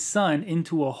sent his son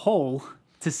into a hole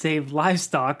to save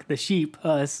livestock, the sheep,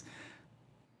 us,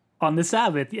 on the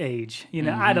Sabbath age.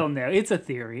 I don't know. It's a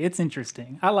theory. It's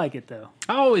interesting. I like it, though.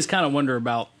 I always kind of wonder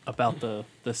about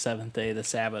the seventh day, the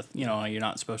Sabbath. You're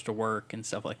not supposed to work and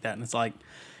stuff like that. And it's like,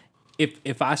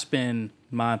 if I spend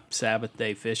my Sabbath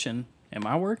day fishing, am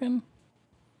I working?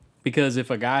 Because if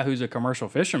a guy who's a commercial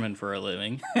fisherman for a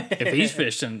living, if he's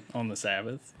fishing on the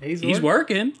Sabbath, he's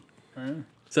working.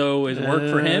 So is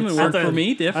work for him and work for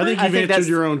me different? I think you've answered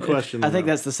your own question. I think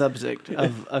that's the subject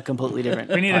of a completely different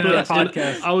We need another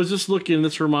podcast. I was just looking,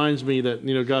 this reminds me that,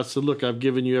 God said, look, I've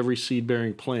given you every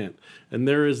seed-bearing plant. And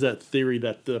there is that theory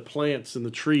that the plants and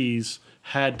the trees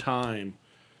had time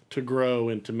to grow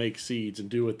and to make seeds and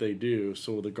do what they do.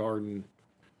 So the garden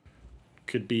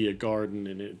could be a garden,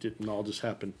 and it didn't all just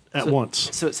happen at once.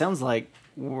 So it sounds like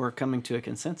we're coming to a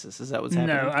consensus. Is that what's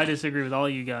happening? No, I disagree with all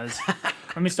you guys.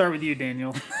 Let me start with you,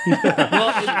 Daniel.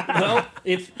 Well,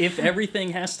 if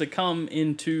everything has to come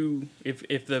into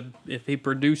if he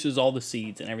produces all the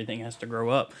seeds and everything has to grow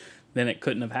up, then it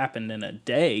couldn't have happened in a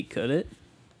day, could it?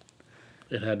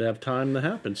 It had to have time to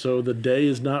happen. So the day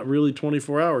is not really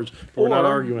 24 hours. But we're not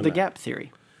arguing the that. gap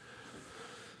theory.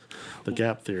 The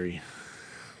gap theory.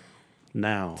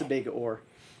 Now. It's a big or.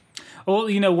 Well,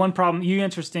 one problem, you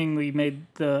interestingly made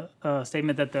the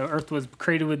statement that the earth was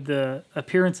created with the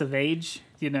appearance of age,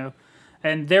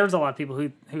 and there's a lot of people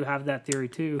who have that theory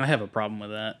too. I have a problem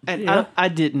with that. And Yeah. I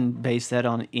didn't base that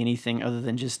on anything other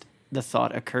than just the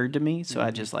thought occurred to me, so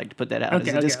I just like to put that out as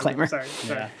a disclaimer. Sorry.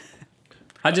 Yeah.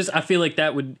 I feel like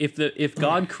that would if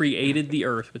God created the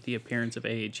earth with the appearance of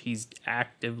age, he's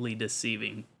actively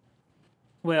deceiving.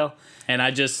 Well, And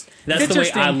that's the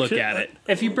way I look at it.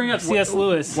 if you bring up C.S.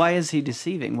 Lewis, Why is he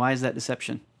deceiving? Why is that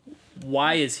deception?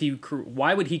 Why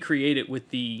would he create it with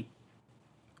the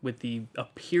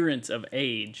appearance of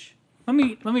age let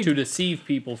me to deceive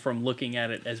people from looking at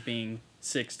it as being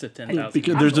 6 to 10,000?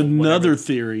 Because there's another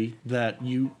theory that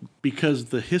because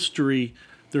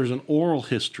there's an oral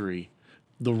history,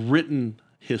 the written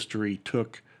history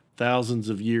took thousands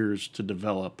of years to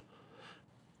develop.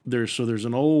 There's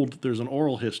an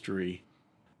oral history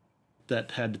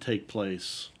that had to take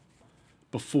place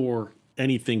before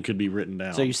anything could be written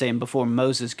down. So you're saying before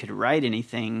Moses could write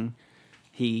anything,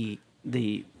 the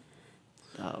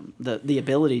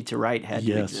ability to write had to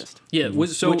Yes. exist. Yeah,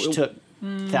 Which took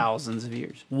thousands of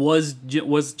years.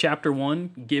 was chapter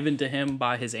 1 given to him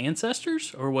by his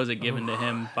ancestors, or was it given to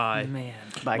him by man,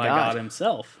 By God God.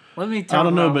 himself? let me talk I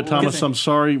don't know, about but Thomas, listen, I'm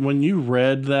sorry. When you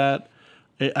read that,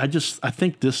 I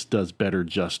think this does better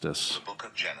justice. Book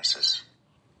of Genesis,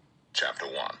 chapter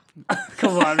 1.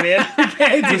 come on, man.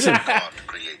 Okay, dude. God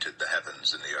created the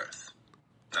heavens and the earth.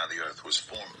 Now the earth was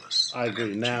formless. I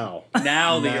agree. Now,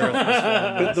 Now the earth was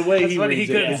formed. but the way That's he funny he reads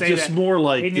it, couldn't it's say just that. more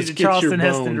like He this needed gets your Charleston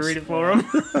Heston to bones. read it for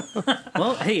him.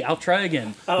 Well, hey, I'll try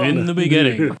again. In the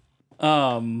beginning.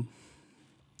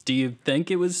 Do you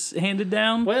think it was handed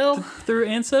down Well- through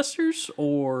ancestors,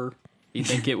 or you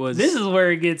think it was... This is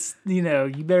where it gets, you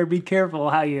better be careful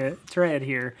how you tread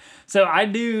here. So I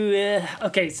do,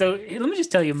 okay, so let me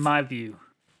just tell you my view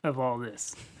of all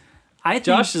this. I think,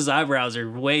 Josh's eyebrows are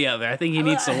way up there. I think he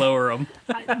needs to lower them.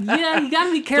 yeah, you got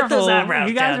to be careful. those eyebrows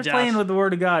You guys down, are playing Josh. with the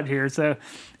Word of God here. So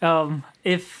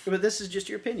if, But this is just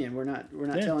your opinion. We're not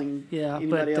telling Yeah,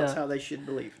 anybody but, else how they should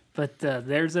believe. but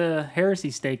there's a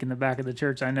heresy stake in the back of the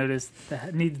church I noticed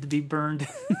that needs to be burned.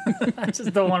 I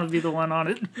just don't want to be the one on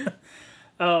it.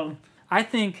 I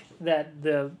think that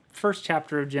the first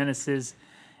chapter of Genesis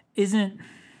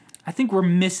I think we're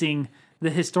missing the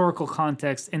historical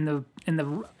context in the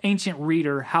ancient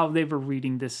reader, how they were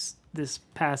reading this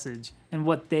passage and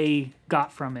what they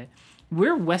got from it.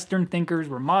 We're Western thinkers,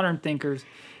 we're modern thinkers,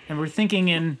 and we're thinking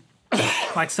in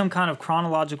like some kind of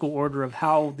chronological order of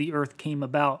how the earth came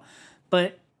about.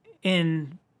 But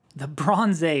in the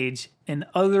Bronze Age and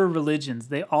other religions,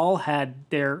 they all had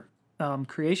their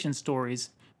creation stories,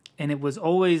 and it was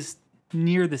always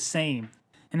near the same.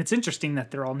 And it's interesting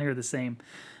that they're all near the same.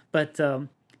 But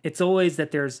it's always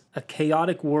that there's a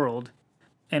chaotic world,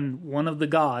 and one of the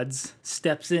gods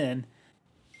steps in,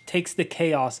 takes the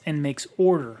chaos, and makes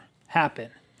order happen.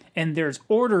 And there's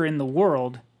order in the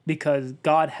world because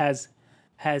God has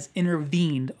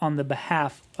intervened on the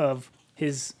behalf of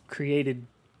his created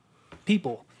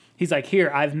people. He's like,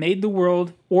 here, I've made the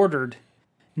world ordered.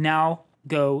 Now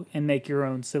go and make your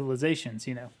own civilizations,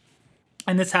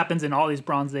 And this happens in all these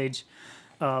Bronze Age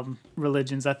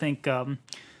religions. I think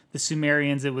the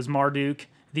Sumerians, it was Marduk.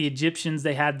 The Egyptians,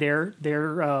 they had their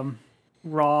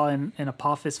Ra and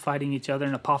Apophis fighting each other,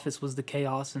 and Apophis was the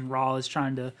chaos, and Ra is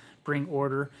trying to bring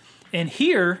order. And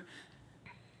here,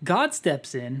 God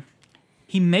steps in.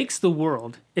 He makes the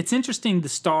world. It's interesting, the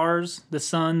stars, the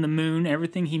sun, the moon,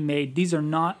 everything he made, these are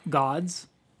not gods.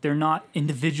 They're not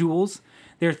individuals.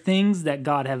 They're things that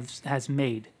God has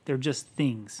made. They're just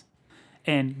things.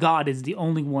 And God is the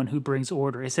only one who brings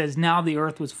order. It says, now the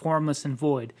earth was formless and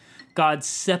void. God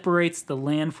separates the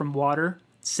land from water.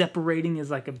 Separating is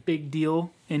like a big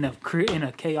deal in a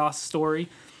chaos story.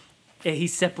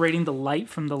 He's separating the light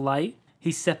from the light.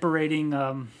 He's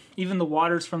separating even the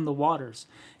waters from the waters.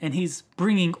 And he's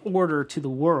bringing order to the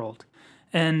world.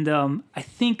 And I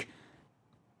think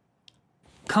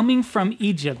coming from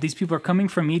Egypt, these people are coming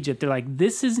from Egypt. They're like,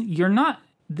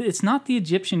 it's not the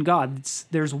Egyptian God.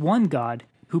 There's one God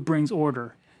who brings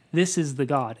order. This is the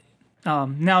God.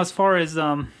 Now, as far as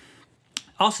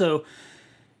also,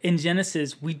 in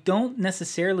Genesis, we don't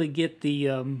necessarily get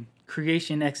the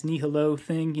creation ex nihilo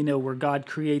thing, where God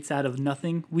creates out of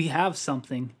nothing. We have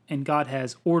something, and God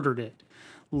has ordered it.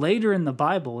 Later in the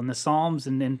Bible, in the Psalms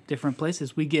and in different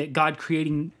places, we get God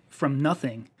creating from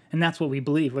nothing, and that's what we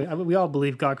believe. We all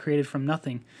believe God created from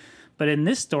nothing. But in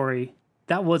this story,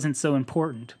 that wasn't so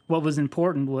important. What was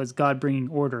important was God bringing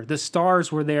order. The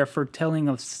stars were there for telling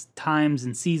of times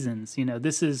and seasons.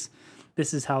 This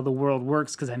is how the world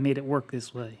works because I made it work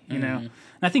this way. And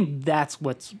I think that's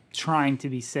what's trying to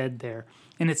be said there.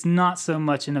 And it's not so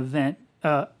much an event,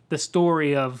 the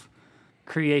story of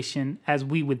creation as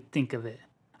we would think of it.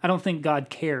 I don't think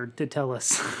God cared to tell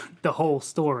us the whole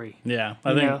story. Yeah,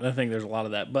 I think there's a lot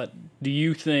of that. But do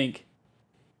you think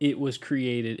it was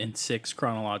created in 6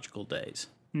 chronological days?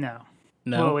 No.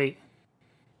 No? Well, wait.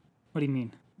 What do you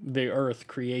mean? The earth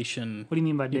creation. What do you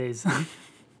mean by days?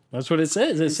 That's what it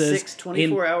says. It says 6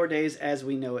 24-hour days as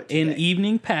we know it today. in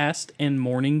evening passed and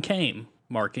morning came,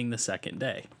 marking the 2nd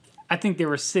day. I think there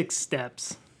were 6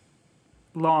 steps,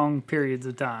 long periods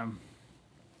of time.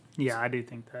 Yeah, I do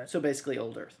think that. So basically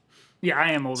old Earth. Yeah,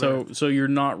 I am older. So you're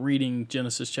not reading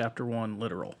Genesis chapter 1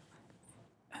 literal.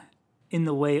 In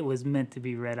the way it was meant to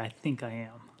be read, I think I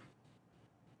am.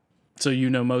 So you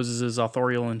know Moses'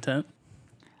 authorial intent?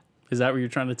 Is that what you're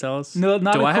trying to tell us? No,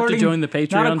 not Do I have to join the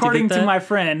Patreon Not according to get that? my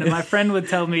friend. My friend would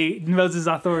tell me Moses'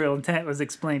 authorial intent was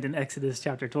explained in Exodus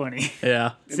chapter 20.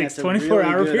 Yeah. 24-hour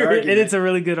really good period. argument. And it's a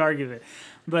really good argument.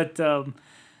 But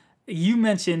you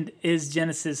mentioned, is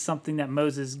Genesis something that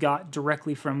Moses got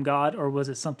directly from God, or was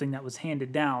it something that was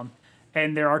handed down?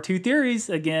 And there are 2 theories.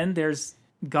 Again, there's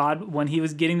God, when he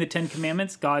was getting the 10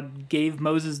 Commandments, God gave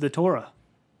Moses the Torah,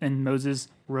 and Moses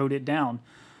wrote it down.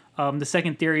 The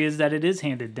second theory is that it is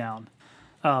handed down.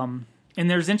 And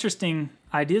there's interesting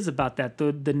ideas about that.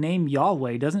 The name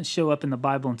Yahweh doesn't show up in the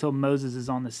Bible until Moses is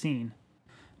on the scene,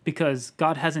 because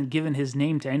God hasn't given his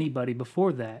name to anybody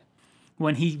before that.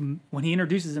 When he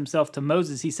introduces himself to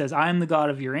Moses, he says, I am the God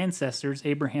of your ancestors,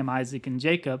 Abraham, Isaac, and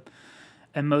Jacob.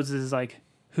 And Moses is like,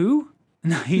 who?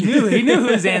 No, he knew who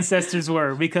his ancestors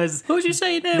were, because Who'd you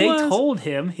say that they was? told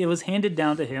him, it was handed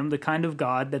down to him, the kind of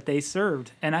God that they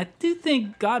served. And I do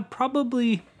think God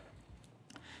probably...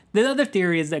 The other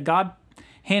theory is that God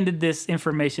handed this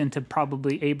information to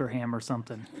probably Abraham or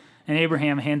something. And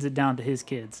Abraham hands it down to his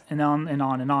kids, and on and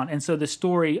on and on. And so the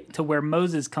story to where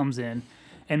Moses comes in,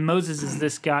 and Moses is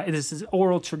this guy, this is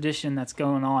oral tradition that's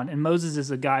going on. And Moses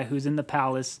is a guy who's in the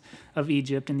palace of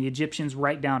Egypt, and the Egyptians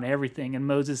write down everything. And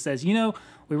Moses says, we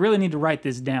really need to write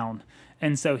this down.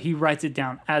 And so he writes it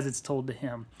down as it's told to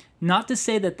him. Not to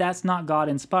say that that's not God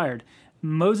inspired.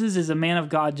 Moses is a man of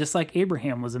God just like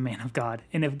Abraham was a man of God.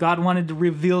 And if God wanted to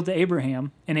reveal to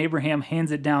Abraham, and Abraham hands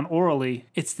it down orally,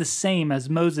 it's the same as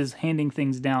Moses handing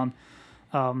things down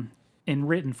in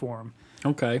written form.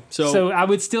 Okay. So I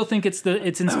would still think it's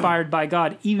inspired by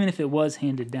God, even if it was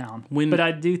handed down. But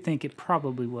I do think it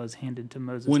probably was handed to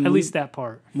Moses, at least that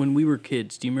part. When we were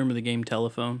kids, do you remember the game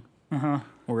Telephone? Uh-huh.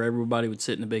 Where everybody would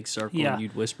sit in a big circle and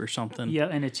you'd whisper something? Yeah,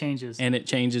 and it changes. And it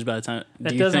changes by the time...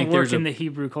 That doesn't work in the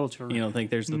Hebrew culture. You don't think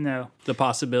there's No. the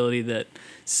possibility that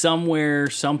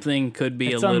somewhere something could be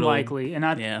It's a little... unlikely.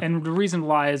 And the reason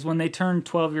why is when they turned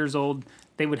 12 years old,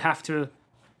 they would have to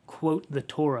quote the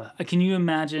Torah. Can you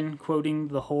imagine quoting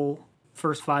the whole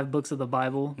first 5 books of the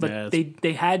Bible? But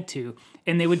they had to,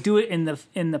 and they would do it in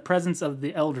the presence of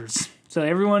the elders. So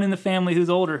everyone in the family who's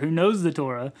older, who knows the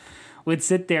Torah, would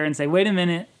sit there and say, "Wait a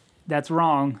minute, that's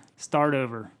wrong. Start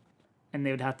over," and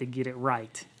they would have to get it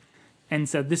right. And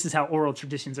so this is how oral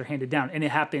traditions are handed down, and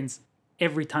it happens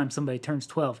every time somebody turns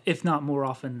 12, if not more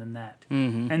often than that.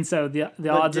 Mm-hmm. And so the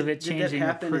odds of it changing did that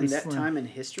happen are pretty in that slim. time in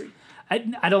history?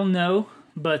 I don't know.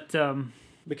 But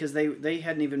because they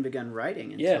hadn't even begun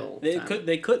writing until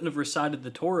they couldn't have recited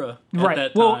the Torah right.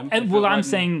 at that time. And what I'm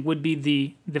saying would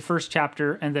be the first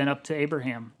chapter and then up to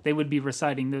Abraham. They would be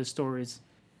reciting those stories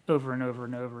over and over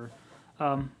and over.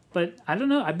 But I don't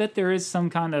know. I bet there is some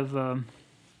kind of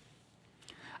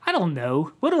I don't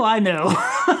know. What do I know?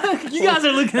 You guys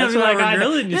are looking at me like I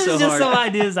know. This is just some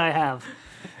ideas I have.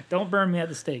 Don't burn me at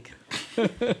the stake.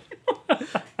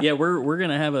 Yeah, we're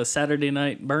gonna have a Saturday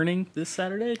night burning this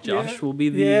Saturday. Josh will be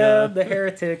the the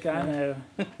heretic. I know.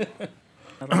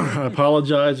 I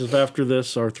apologize if after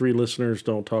this our 3 listeners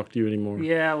don't talk to you anymore.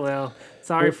 Yeah, well,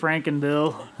 sorry, Frank and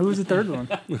Bill. Who was the third one?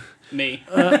 me.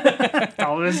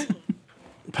 Always.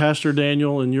 Pastor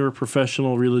Daniel, in your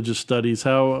professional religious studies,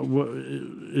 how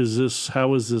is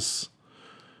this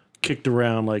kicked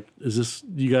around? Like, is this,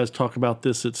 you guys talk about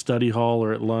this at study hall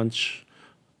or at lunch?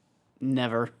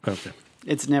 Never. Okay.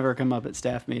 It's never come up at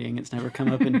staff meeting. It's never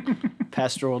come up in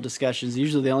pastoral discussions.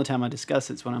 Usually the only time I discuss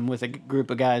it's when I'm with a group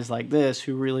of guys like this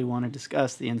who really want to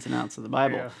discuss the ins and outs of the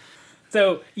Bible. Yeah.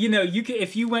 So, you can,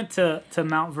 if you went to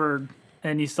Mount Verde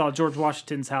and you saw George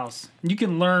Washington's house, you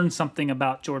can learn something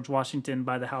about George Washington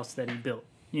by the house that he built.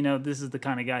 This is the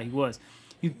kind of guy he was.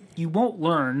 You won't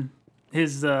learn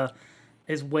his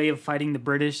way of fighting the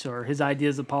British or his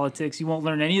ideas of politics. You won't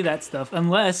learn any of that stuff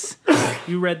unless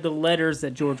you read the letters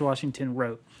that George Washington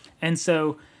wrote. And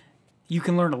so you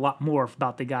can learn a lot more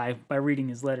about the guy by reading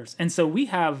his letters. And so we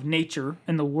have nature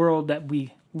and the world that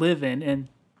we live in, and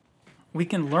we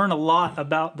can learn a lot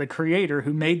about the creator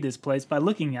who made this place by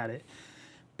looking at it.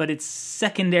 But it's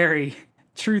secondary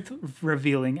truth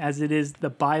revealing as it is the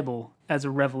Bible as a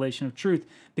revelation of truth,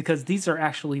 because these are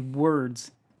actually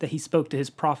words that he spoke to his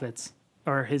prophets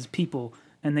or his people,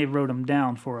 and they wrote them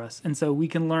down for us. And so we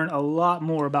can learn a lot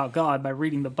more about God by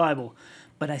reading the Bible.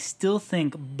 But I still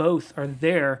think both are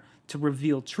there to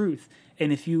reveal truth.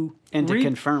 And if you to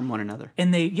confirm one another.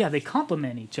 And they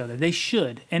complement each other. They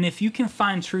should. And if you can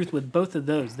find truth with both of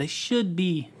those, they should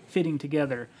be fitting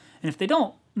together. And if they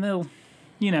don't, no,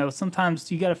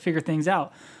 sometimes you got to figure things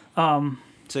out.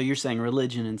 So you're saying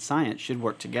religion and science should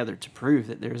work together to prove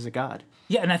that there is a God.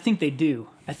 Yeah, and I think they do.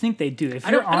 If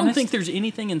I you're honest, I don't think there's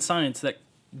anything in science that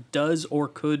does or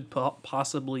could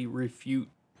possibly refute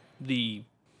the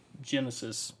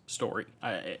Genesis story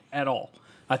at all.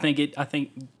 I think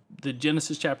the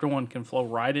Genesis chapter 1 can flow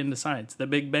right into science. The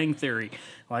Big Bang Theory,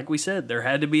 like we said, there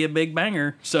had to be a Big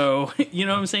Banger. So you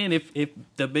know what I'm saying? If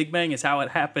the Big Bang is how it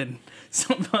happened,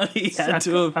 somebody had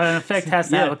to have an effect has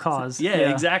to have a cause. Yeah,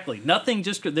 exactly. Nothing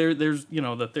just there's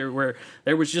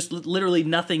there was just literally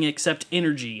nothing except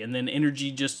energy, and then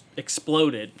energy just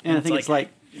exploded. And I think it's like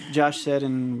Josh said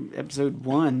in episode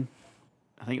 1.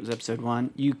 I think it was episode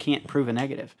 1. You can't prove a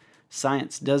negative.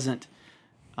 Science doesn't.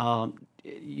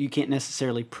 You can't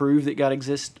necessarily prove that God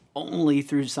exists only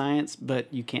through science,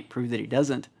 but you can't prove that he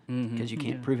doesn't because you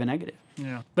can't prove a negative.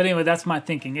 Yeah. But anyway, that's my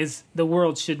thinking, is the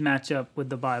world should match up with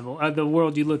the Bible, the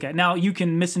world you look at. Now, you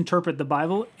can misinterpret the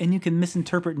Bible, and you can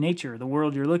misinterpret nature, the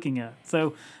world you're looking at.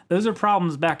 So those are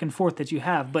problems back and forth that you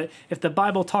have. But if the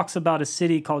Bible talks about a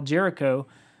city called Jericho,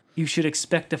 you should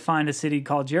expect to find a city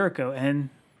called Jericho. And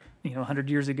 100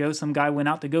 years ago, some guy went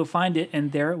out to go find it,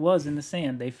 and there it was in the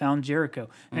sand. They found Jericho.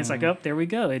 And it's like, oh, there we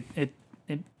go.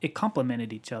 It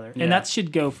complemented each other. Yeah. And that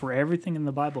should go for everything in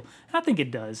the Bible. And I think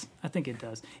it does.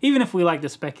 Even if we like to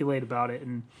speculate about it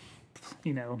and,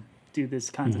 do this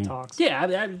kinds of talks.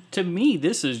 Yeah, to me,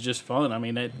 this is just fun. I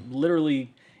mean, it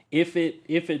literally, if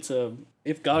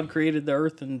God created the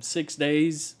earth in 6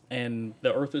 days and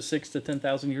the earth is 6 to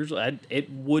 10,000 years old, it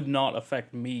would not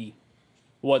affect me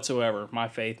whatsoever, my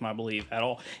faith, my belief at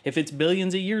all. If it's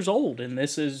billions of years old and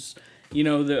this is,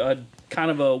 the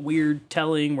kind of a weird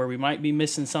telling where we might be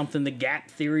missing something, the gap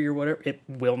theory or whatever, it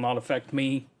will not affect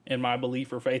me and my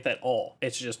belief or faith at all.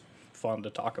 It's just fun to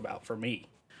talk about for me.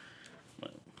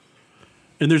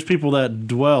 And there's people that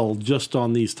dwell just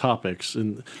on these topics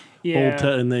and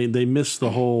and they miss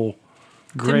the whole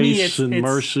grace and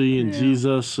mercy and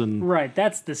Jesus and right.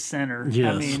 That's the center.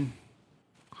 Yes.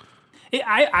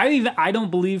 I mean, I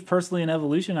don't believe personally in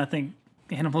evolution. I think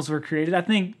animals were created. I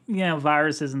think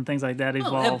viruses and things like that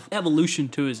evolve. Evolution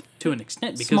to an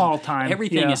extent, because small time.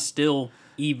 Everything is still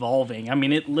evolving. I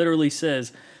mean, it literally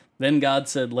says, "Then God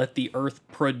said, let the earth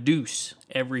produce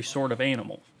every sort of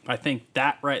animal." I think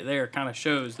that right there kind of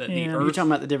shows that the earth. You're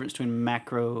talking about the difference between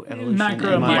macro evolution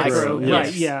and micro.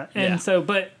 Right? Yeah. And so,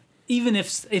 but even if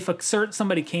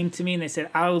somebody came to me and they said,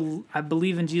 I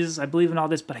believe in Jesus, I believe in all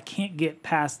this, but I can't get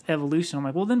past evolution, I'm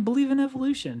like, well, then believe in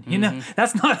evolution.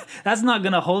 That's not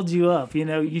going to hold you up.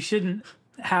 You shouldn't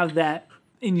have that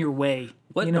in your way.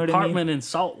 What department in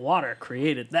salt water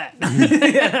created that?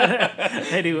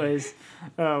 Anyways,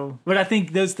 but I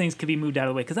think those things could be moved out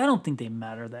of the way because I don't think they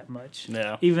matter that much.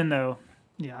 Yeah. Even though,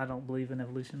 I don't believe in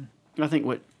evolution. I think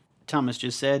what Thomas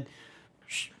just said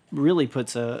really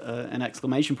puts an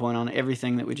exclamation point on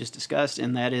everything that we just discussed,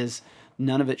 and that is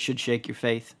none of it should shake your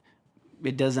faith.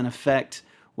 It doesn't affect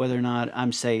whether or not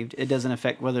I'm saved. It doesn't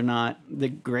affect whether or not the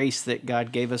grace that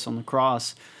God gave us on the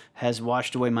cross has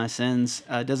washed away my sins.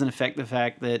 It doesn't affect the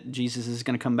fact that Jesus is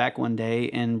going to come back one day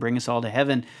and bring us all to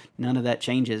heaven. None of that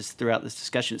changes throughout this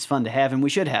discussion. It's fun to have, and we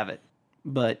should have it.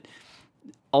 But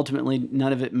ultimately,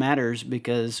 none of it matters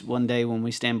because one day when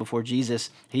we stand before Jesus,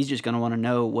 he's just going to want to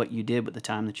know what you did with the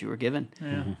time that you were given,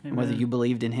 and whether you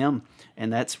believed in him.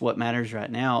 And that's what matters right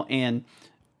now. And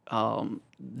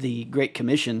the Great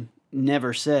Commission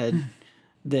never said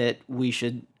that we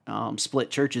should split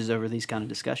churches over these kind of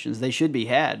discussions. They should be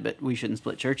had, but we shouldn't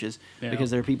split churches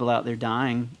because there are people out there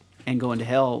dying and going to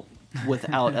hell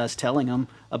without us telling them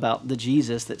about the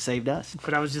Jesus that saved us.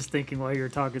 But I was just thinking while you were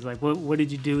talking, it's like, what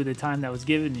did you do with the time that was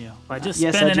given you? I just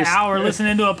Yes, spent I an just- hour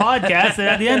listening to a podcast, and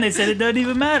at the end they said it doesn't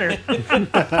even matter.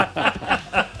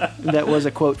 That was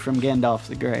a quote from Gandalf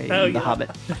the Grey in The Hobbit,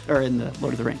 or in the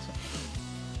Lord of the Rings.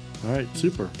 All right,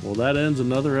 super. Well, that ends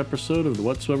another episode of the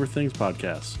Whatsoever Things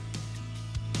podcast.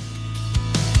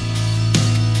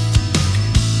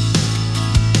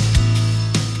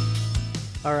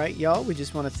 All right, y'all, we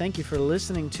just want to thank you for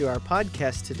listening to our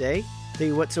podcast today.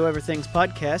 The Whatsoever Things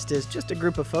podcast is just a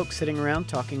group of folks sitting around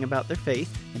talking about their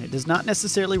faith, and it does not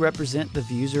necessarily represent the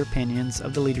views or opinions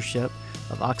of the leadership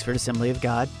of Oxford Assembly of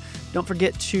God. Don't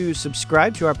forget to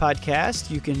subscribe to our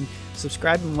podcast. You can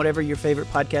subscribe in whatever your favorite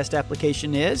podcast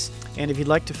application is. And if you'd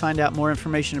like to find out more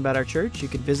information about our church, you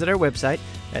can visit our website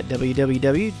at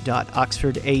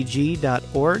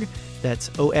www.oxfordag.org. That's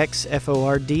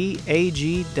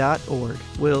oxfordag.org.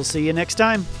 We'll see you next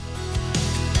time.